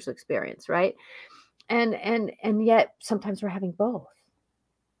a spiritual experience, right? And yet sometimes we're having both.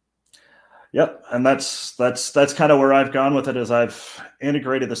 Yep. And that's kind of where I've gone with it, is I've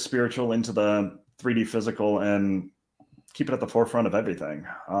integrated the spiritual into the 3D physical and keep it at the forefront of everything.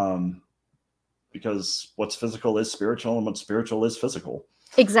 Because what's physical is spiritual, and what's spiritual is physical.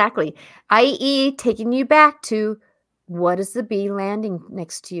 Exactly. I.e., taking you back to, what is the bee landing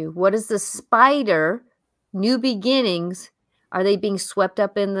next to you? What is the spider? New beginnings. Are they being swept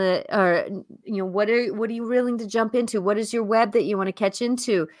up in the, or what are you willing to jump into? What is your web that you want to catch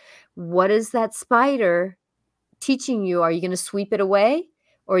into? What is that spider teaching you? Are you going to sweep it away,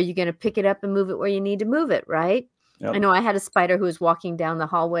 or are you going to pick it up and move it where you need to move it? Right. Yep. I know I had a spider who was walking down the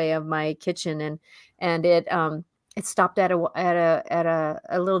hallway of my kitchen, and it stopped at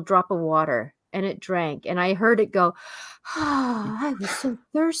a little drop of water, and it drank, and I heard it go, oh, I was so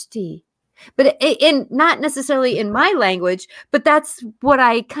thirsty. But in not necessarily in my language, but that's what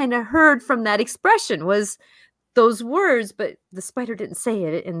I kind of heard from that expression, was those words, but the spider didn't say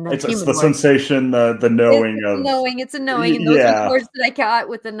it in the human the words. Sensation, the knowing it's of knowing. It's a knowing, and those are the words that I got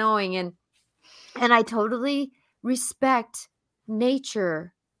with the knowing, and I totally respect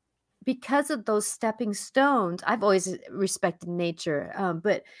nature because of those stepping stones. I've always respected nature,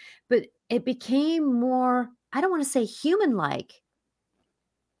 but it became more, I don't want to say human-like,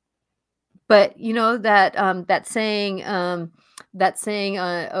 but that saying,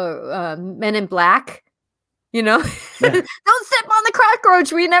 Men in Black, you know? Yeah, Don't step on the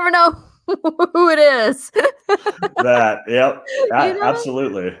cockroach. We never know who it is. that, yep, You know?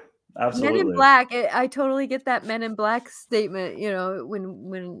 absolutely, Men in absolutely. Black, I totally get that Men in Black statement,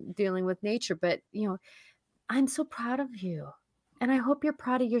 when dealing with nature, but, I'm so proud of you, and I hope you're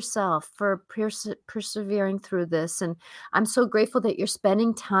proud of yourself for persevering through this, and I'm so grateful that you're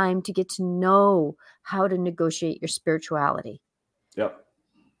spending time to get to know how to negotiate your spirituality. Yep,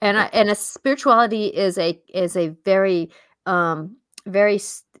 And a spirituality is a very, very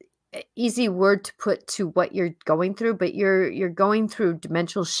easy word to put to what you're going through, but you're going through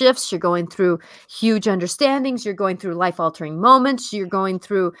dimensional shifts, you're going through huge understandings, you're going through life-altering moments, you're going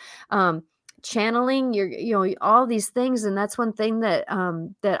through, um, channeling, all these things, and that's one thing that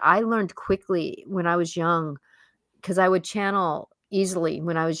I learned quickly when I was young, because I would channel easily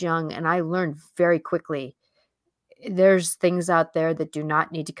when I was young, and I learned very quickly, there's things out there that do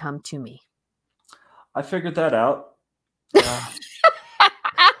not need to come to me. I figured that out. Uh,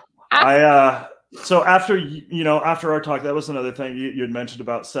 I so after after our talk, that was another thing you had mentioned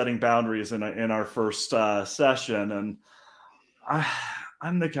about setting boundaries in our first session, and I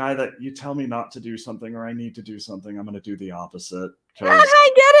I'm the guy that you tell me not to do something or I need to do something, I'm going to do the opposite because I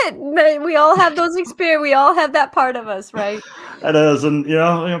get it. We all have those experience. We all have that part of us, right? it is, and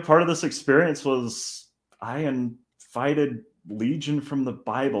part of this experience was I invited Legion from the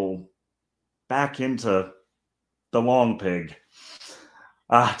Bible back into the Long Pig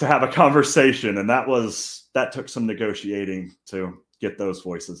to have a conversation, and that took some negotiating to get those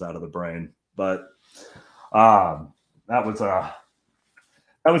voices out of the brain. But um, that was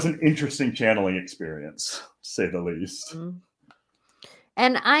an interesting channeling experience, to say the least. Mm.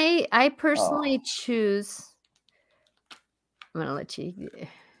 And I personally Oh, choose. I'm gonna let you.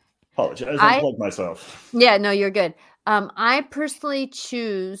 apologize, I unplug myself. Yeah, no, you're good. I personally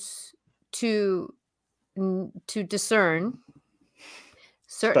choose to to discern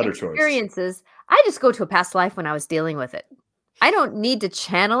certain Better choice. experiences. I just go to a past life when I was dealing with it. I don't need to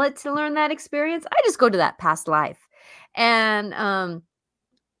channel it to learn that experience. I just go to that past life, and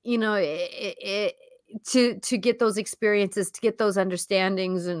to get those experiences, to get those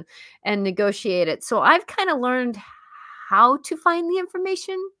understandings, and negotiate it. So I've kind of learned how to find the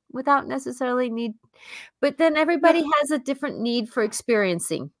information without necessarily need, but then everybody Yeah, has a different need for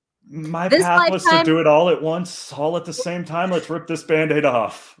experiencing. my This path was to lifetime, do it all at once, all at the same time. Let's rip this band-aid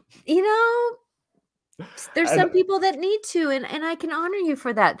off. you know, there's And some people that need to, and I can honor you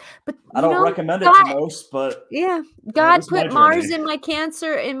for that. But I don't recommend it to God, most, but yeah, it God was my put Mars journey. in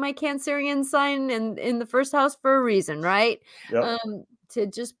my Cancerian sign and in the first house for a reason, right? Yep. To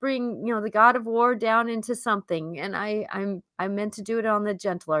just bring, the God of War down into something, and I'm meant to do it on the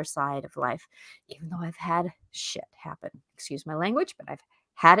gentler side of life, even though I've had shit happen. Excuse my language, but I've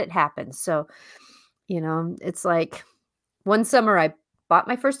had it happen. So, it's like one summer I bought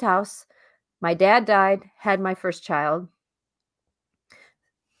my first house. My dad died, had my first child.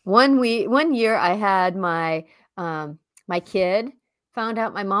 1 year I had my kid, found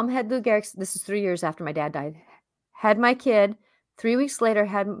out my mom had Lou Gehrig's. This is 3 years after my dad died. Had my kid. 3 weeks later,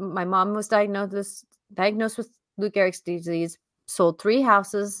 had my mom was diagnosed with Lou Gehrig's disease, sold 3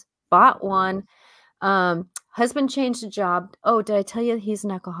 houses, bought 1, husband changed the job. Oh, did I tell you he's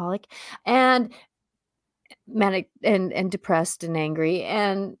an alcoholic? And manic and depressed and angry,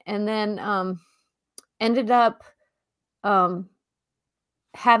 and then, ended up, um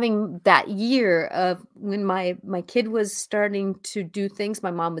having that year of when my kid was starting to do things, my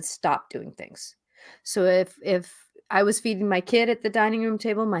mom would stop doing things. So if I was feeding my kid at the dining room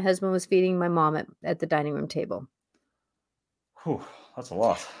table, my husband was feeding my mom at the dining room table. Whew, that's a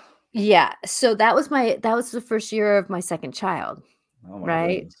lot. Yeah, so that was the first year of my second child, Oh my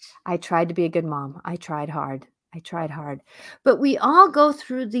right? goodness. I tried to be a good mom. I tried hard. I tried hard. But we all go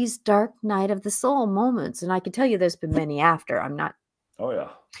through these dark night of the soul moments, and I can tell you there's been many after. Oh yeah.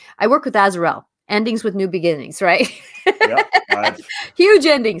 I work with Azrael, endings with new beginnings, right? Yep. Huge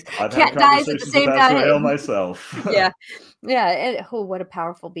endings. I've had Cat dies at the conversations with same time. Azrael myself. Yeah. Yeah, oh, what a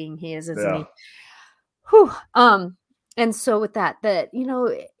powerful being he is, isn't Yeah. he? Whew, and so with that,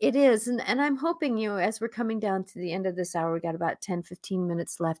 it is, and I'm hoping, as we're coming down to the end of this hour, we got about 10, 15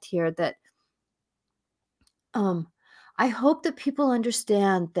 minutes left here, that, um, I hope that people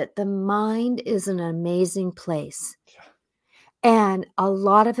understand that the mind is an amazing place. And a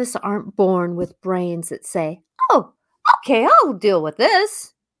lot of us aren't born with brains that say, "Oh, okay, I'll deal with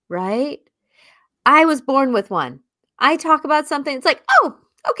this," right? I was born with one. I talk about something, it's like, "Oh,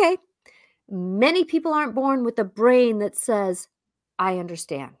 okay." Many people aren't born with a brain that says, "I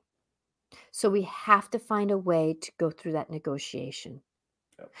understand." So we have to find a way to go through that negotiation.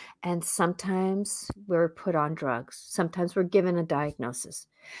 Yep. And sometimes we're put on drugs. Sometimes we're given a diagnosis.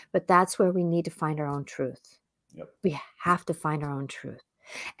 But that's where we need to find our own truth. Yep. We have to find our own truth.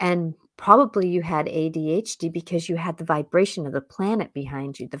 And probably you had ADHD because you had the vibration of the planet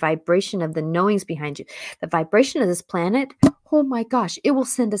behind you, the vibration of the knowings behind you, the vibration of this planet. Oh my gosh, it will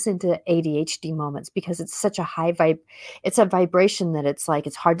send us into ADHD moments because it's such a high vibe. It's a vibration that it's like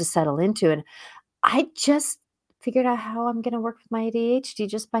it's hard to settle into. And I just figured out how I'm going to work with my ADHD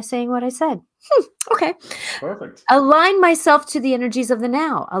just by saying what I said. Okay. Perfect. Align myself to the energies of the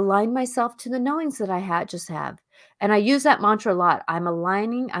now. Align myself to the knowings that I just have. And I use that mantra a lot. I'm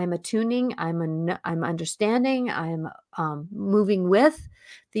aligning, I'm attuning, I'm understanding, I'm moving with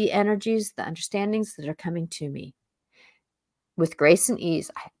the energies, the understandings that are coming to me with grace and ease.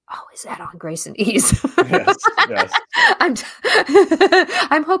 I always add on grace and ease. Yes. Yes.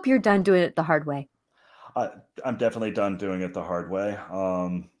 I hope you're done doing it the hard way. I'm definitely done doing it the hard way.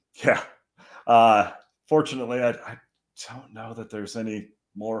 Yeah. Fortunately, I don't know that there's any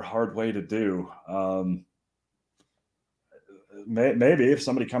more hard way to do. Maybe if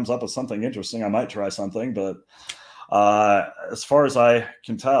somebody comes up with something interesting, I might try something. But as far as I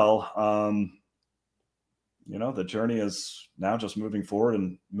can tell, the journey is now just moving forward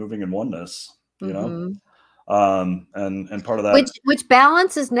and moving in oneness. Mhm. And part of that, Which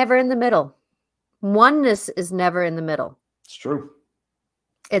balance is never in the middle. Oneness is never in the middle. it's true.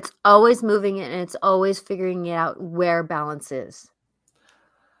 It's always moving and it's always figuring out where balance is.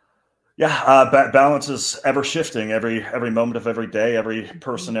 Yeah, balance is ever shifting. Every moment of every day, every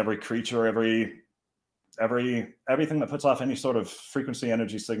person, every creature, everything that puts off any sort of frequency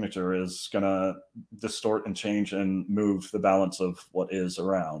energy signature is gonna distort and change and move the balance of what is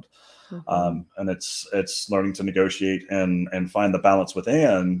around. And it's learning to negotiate and find the balance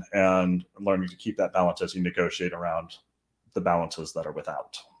within, and learning to keep that balance as you negotiate around the balances that are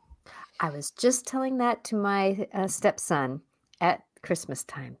without. I was just telling that to my stepson at Christmas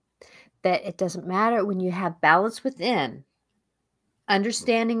time, that it doesn't matter when you have balance within,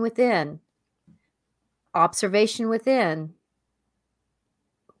 understanding within, observation within,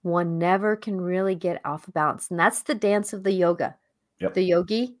 one never can really get off of balance. And that's the dance of the yoga. Yep. The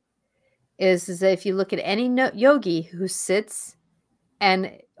yogi is that if you look at any yogi who sits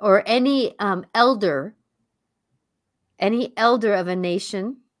or any elder of a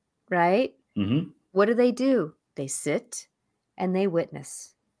nation, right? Mm-hmm. What do? They sit and they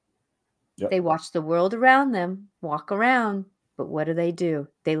witness. Yep. They watch the world around them walk around, but what do?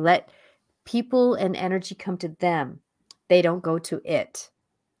 They let people and energy come to them. They don't go to it,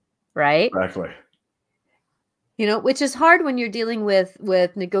 right? Exactly. Which is hard when you're dealing with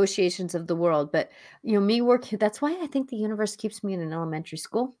negotiations of the world. But me working, that's why I think the universe keeps me in an elementary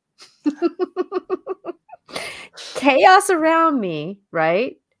school. Chaos around me,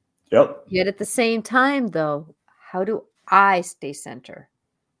 right? Yep. Yet at the same time, though, how do I stay center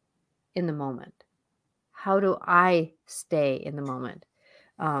in the moment? How do I stay in the moment?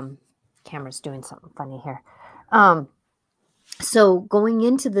 Camera's doing something funny here. So going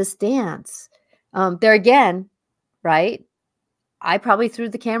into this dance, there again, right? I probably threw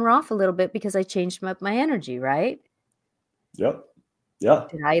the camera off a little bit because I changed my energy, right? Yep. Yeah.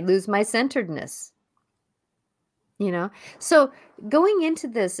 Did I lose my centeredness? So going into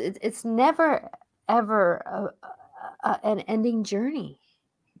this, it's never, ever an ending journey,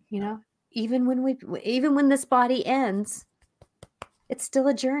 even when this body ends, it's still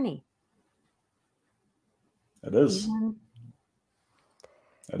a journey. It is.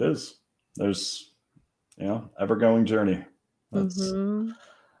 It is. There's, ever-going journey. That's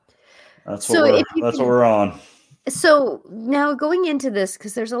what we're on. So now going into this,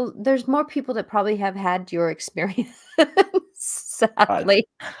 because there's more people that probably have had your experience, sadly.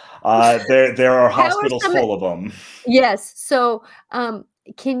 There are hospitals full of them. Yes. So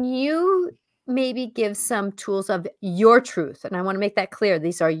can you maybe give some tools of your truth? And I want to make that clear.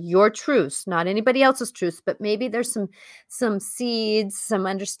 These are your truths, not anybody else's truths, but maybe there's some seeds, some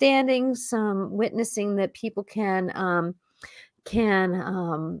understanding, some witnessing that people can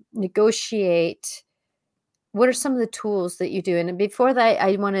negotiate. What are some of the tools that you do? And before that,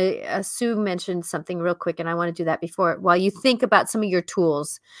 I want to, Sue mentioned something real quick, and I want to do that while you think about some of your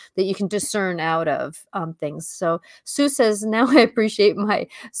tools that you can discern out of things. So Sue says, now I appreciate my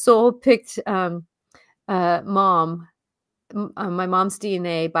soul-picked mom, my mom's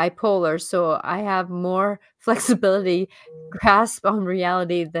DNA, bipolar. So I have more flexibility, grasp on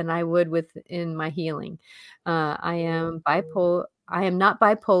reality than I would within my healing. I am not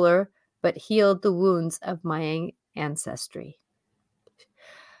bipolar, but healed the wounds of my ancestry.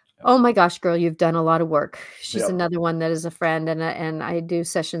 Oh my gosh, girl, you've done a lot of work. She's Yep. another one that is a friend, and I do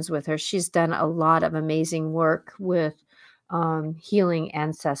sessions with her. She's done a lot of amazing work with healing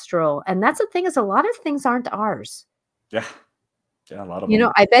ancestral, and that's the thing is a lot of things aren't ours. Yeah. Yeah. A lot of You know,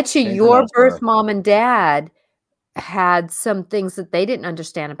 them I bet you came from your birth elsewhere. mom and dad had some things that they didn't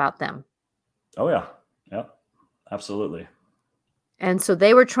understand about them. Oh yeah. Yep. Absolutely. And so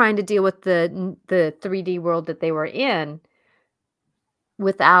they were trying to deal with the 3D world that they were in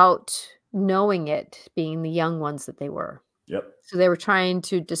without knowing it, being the young ones that they were. Yep. So they were trying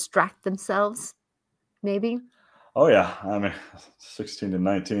to distract themselves, maybe? Oh yeah. I mean, 16 to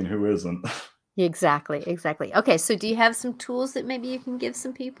 19. Who isn't? Exactly, exactly. Okay, so do you have some tools that maybe you can give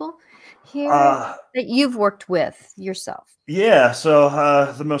some people here uh, that you've worked with yourself? Yeah, so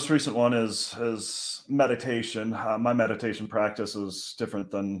the most recent one is meditation. My meditation practice is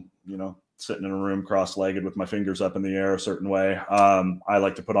different than sitting in a room cross-legged with my fingers up in the air a certain way. I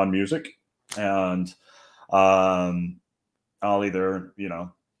like to put on music, and um, I'll either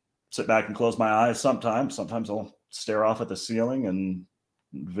sit back and close my eyes. Sometimes I'll stare off at the ceiling and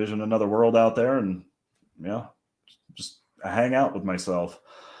vision another world out there, and just hang out with myself.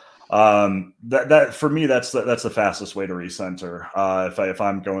 That for me, that's the fastest way to recenter. If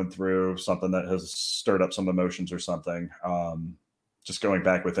I'm going through something that has stirred up some emotions or something, just going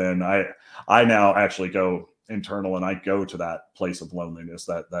back within, I now actually go internal, and I go to that place of loneliness,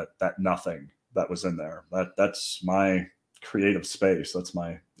 that nothing that was in there. That's my creative space. That's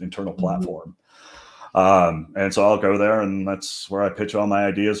my internal Mhm. platform. And so I'll go there, and that's where I pitch all my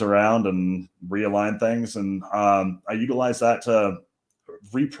ideas around and realign things. And I utilize that to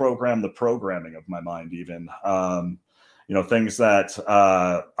reprogram the programming of my mind, even things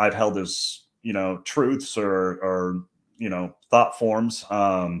that I've held as truths or thought forms.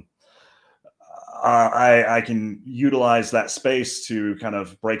 I can utilize that space to kind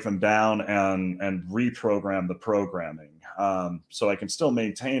of break them down and reprogram the programming, so I can still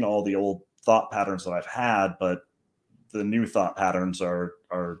maintain all the old thought patterns that I've had, but the new thought patterns are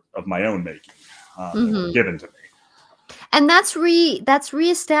of my own making. They were Mhm. given to me. And that's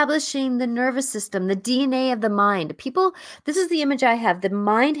reestablishing the nervous system, the DNA of the mind. People, this is the image I have. The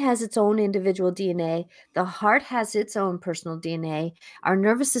mind has its own individual DNA. The heart has its own personal DNA. Our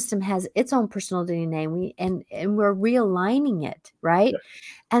nervous system has its own personal DNA. And we're realigning it, right? Yep.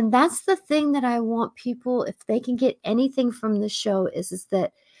 And that's the thing that I want people, if they can get anything from this show, is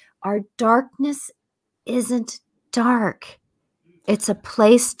that our darkness isn't dark. It's a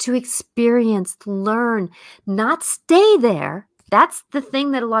place to experience, learn, not stay there. That's the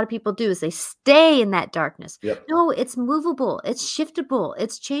thing that a lot of people do is they stay in that darkness. Yep. No, it's movable, it's shiftable,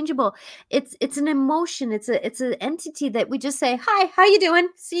 it's changeable. It's an emotion, it's an entity that we just say, "Hi, how you doing?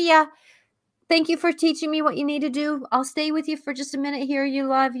 See ya. Thank you for teaching me what you need to do. I'll stay with you for just a minute here. You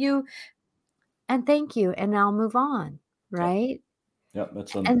love you. And thank you, and I'll move on." Yep. Right? Yep.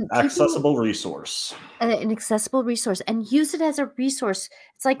 It's an And people accessible resource. an accessible resource and use it as a resource.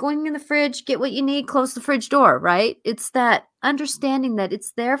 It's like going in the fridge, get what you need, close the fridge door, right? It's that understanding that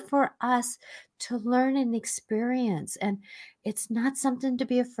it's there for us to learn and experience, and it's not something to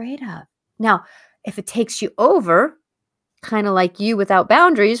be afraid of. Now, if it takes you over, kind of like you without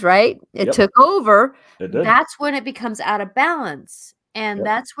boundaries, right? It Yep. took over, It did. that's when it becomes out of balance. And Yep.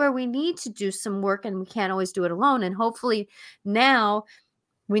 that's where we need to do some work, and we can't always do it alone. And hopefully now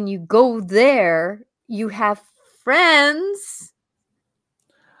when you go there, you have friends.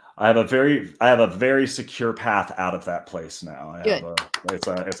 I have a very secure path out of that place now. Good.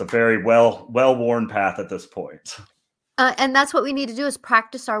 It's a very well-worn path at this point. And that's what we need to do is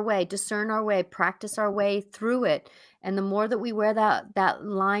practice our way, discern our way, practice our way through it. And the more that we wear that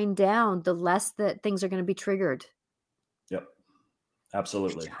line down, the less that things are going to be triggered. Yep. Good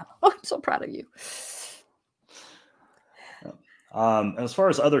Absolutely. job. Oh, I'm so proud of you. Yep. As far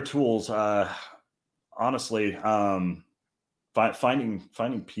as other tools, honestly,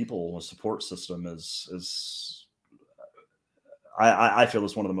 finding people, a support system is I feel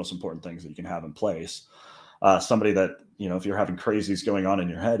is one of the most important things that you can have in place. Somebody that if you're having crazies going on in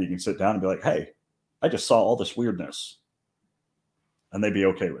your head, you can sit down and be like, "Hey, I just saw all this weirdness," and they'd be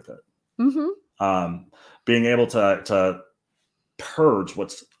okay with it. Mhm. Um, Being able to purge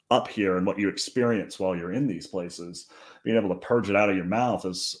what's up here and what you experience while you're in these places, being able to purge it out of your mouth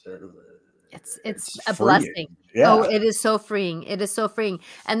is It's it's a freeing. blessing. Oh, Yeah. it is so freeing. It is so freeing.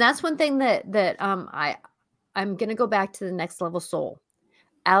 And that's one thing I'm going to go back to the next level soul.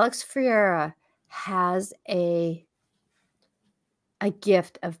 Alex Ferreira has a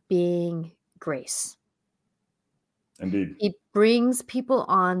gift of being grace. Indeed. He brings people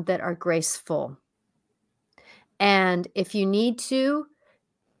on that are graceful. And if you need to,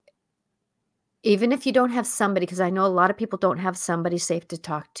 Even if you don't have somebody, because I know a lot of people don't have somebody safe to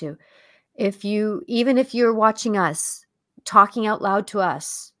talk to. Even if you're watching us, talking out loud to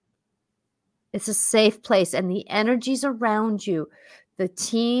us, it's a safe place, and the energies around you, the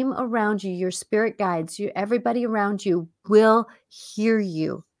team around you, your spirit guides, everybody around you will hear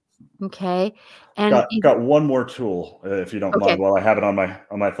you. Okay. And Got one more tool, if you don't mind, okay, while I have it on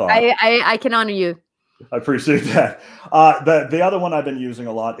my thought. I can honor you. I appreciate that. The other one I've been using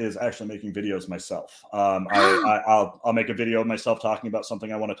a lot is actually making videos myself. I'll make a video of myself talking about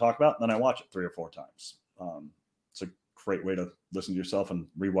something I want to talk about, and then I watch it 3 or 4 times. It's a great way to listen to yourself and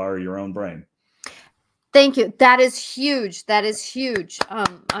rewire your own brain. Thank you. That is huge. That is huge.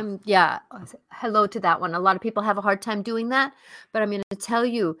 Hello to that one. A lot of people have a hard time doing that, but I'm going to tell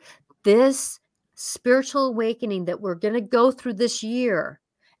you, this spiritual awakening that we're going to go through this year,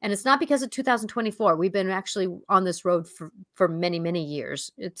 and it's not because of 2024. We've been actually on this road for many, many years.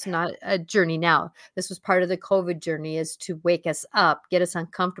 It's not a journey now. This was part of the COVID journey, is to wake us up, get us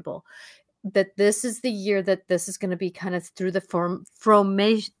uncomfortable. That this is the year that this is going to be kind of through the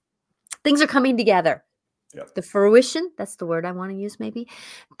formation. Things are coming together. Yep. The fruition, that's the word I want to use, maybe.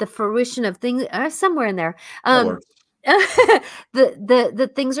 The fruition of things somewhere in there.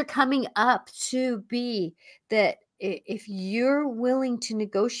 The things are coming up to be that if you're willing to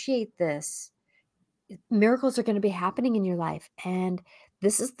negotiate this, miracles are going to be happening in your life. And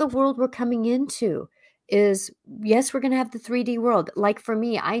this is the world we're coming into. Is yes, we're going to have the 3D world. Like for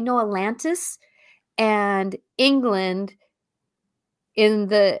me, I know Atlantis and England in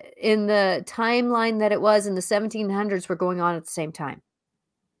the timeline that it was in the 1700s were going on at the same time.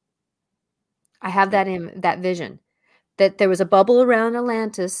 I have that vision, that there was a bubble around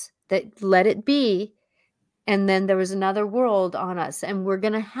Atlantis that let it be, and then there was another world on us, and we're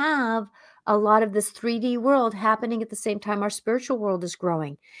going to have a lot of this 3D world happening at the same time our spiritual world is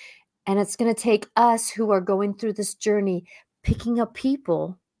growing. And it's going to take us who are going through this journey, picking up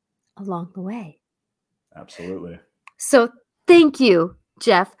people along the way. Absolutely. So thank you,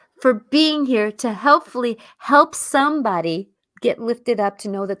 Jeff, for being here to hopefully help somebody get lifted up to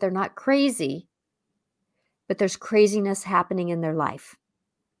know that they're not crazy, but there's craziness happening in their life.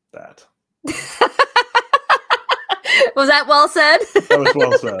 That. Was that well said? That was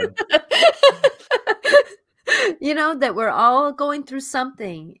well said. That we're all going through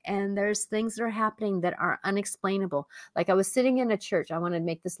something, and there's things that are happening that are unexplainable. Like I was sitting in a church. I want to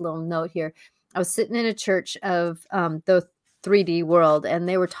make this little note here. I was sitting in a church of the 3D world, and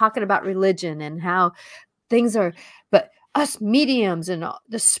they were talking about religion and how things are, but us mediums and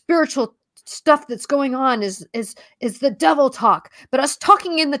the spiritual stuff that's going on is the devil talk, but us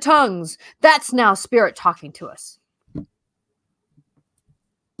talking in the tongues, that's now spirit talking to us.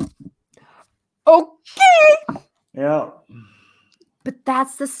 Okay. Yeah. But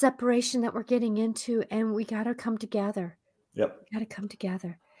that's the separation that we're getting into, and we got to come together. Yep. We got to come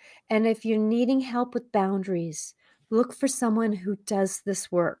together. And if you're needing help with boundaries, look for someone who does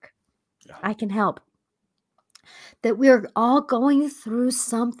this work. Yeah. I can help. That we're all going through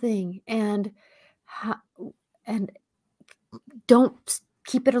something, and don't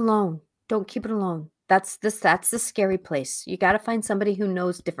keep it alone. Don't keep it alone. That's the scary place. You got to find somebody who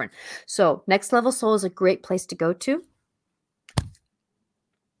knows different. So Next Level Soul is a great place to go to.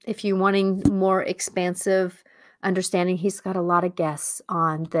 If you're wanting more expansive understanding, he's got a lot of guests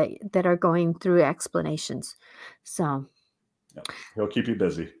on that are going through explanations. So he'll keep you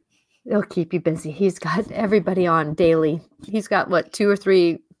busy. He'll keep you busy. He's got everybody on daily. He's got 2 or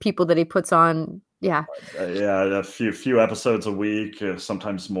 3 people that he puts on. Yeah. A few episodes a week,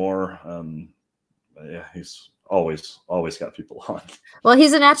 sometimes more. He's always got people on. Well,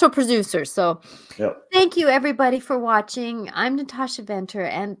 he's a natural producer. So yep. Thank you, everybody, for watching. I'm Natasha Venter,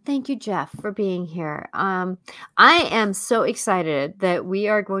 and thank you, Jeff, for being here. I am so excited that we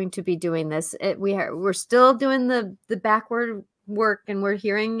are going to be doing this. We're still doing the backward work, and we're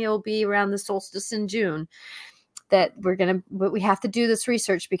hearing it'll be around the solstice in June. But we have to do this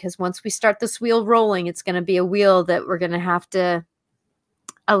research, because once we start this wheel rolling, it's going to be a wheel that we're going to have to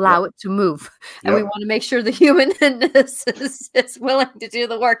allow it to move. And we want to make sure the humanness is willing to do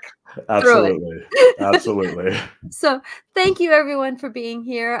the work. Absolutely. Absolutely. So thank you, everyone, for being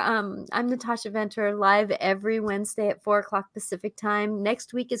here. I'm Natasha Venter, live every Wednesday at 4:00 Pacific time.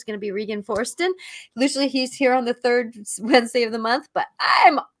 Next week is going to be Regan Forston. Usually he's here on the 3rd Wednesday of the month, but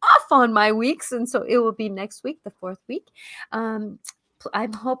I'm off on my weeks, and so it will be next week, the 4th week.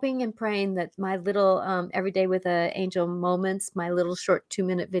 I'm hoping and praying that my little Everyday with an Angel moments, my little short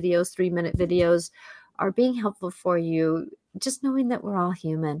 2-minute videos, 3-minute videos, are being helpful for you. Just knowing that we're all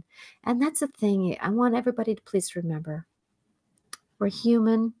human. And that's the thing I want everybody to please remember. We're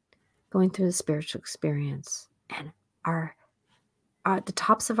human. going through the spiritual experience, and the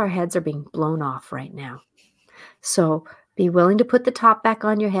tops of our heads are being blown off right now. So be willing to put the top back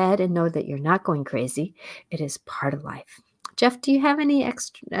on your head and know that you're not going crazy. It is part of life. Jeff, do you have any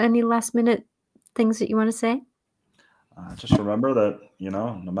last minute things that you want to say? Just remember that,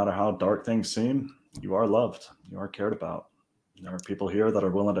 no matter how dark things seem, you are loved. You are cared about. There are people here that are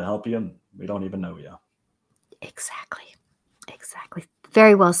willing to help you, and we don't even know you. Exactly.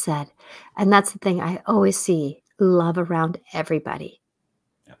 Very well said. And that's the thing. I always see love around everybody.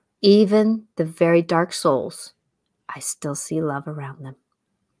 Yeah. Even the very dark souls, I still see love around them.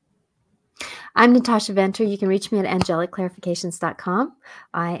 I'm Natasha Venter. You can reach me at angelicclarifications.com.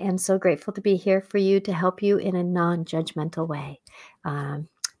 I am so grateful to be here for you to help you in a non-judgmental way,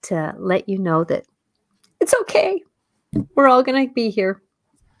 to let you know that it's okay. We're all going to be here.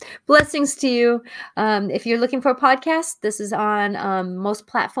 Blessings to you. If you're looking for a podcast, this is on most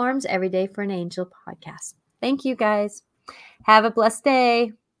platforms, Every Day for an Angel podcast. Thank you, guys. Have a blessed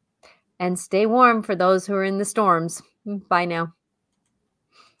day and stay warm for those who are in the storms. Bye now.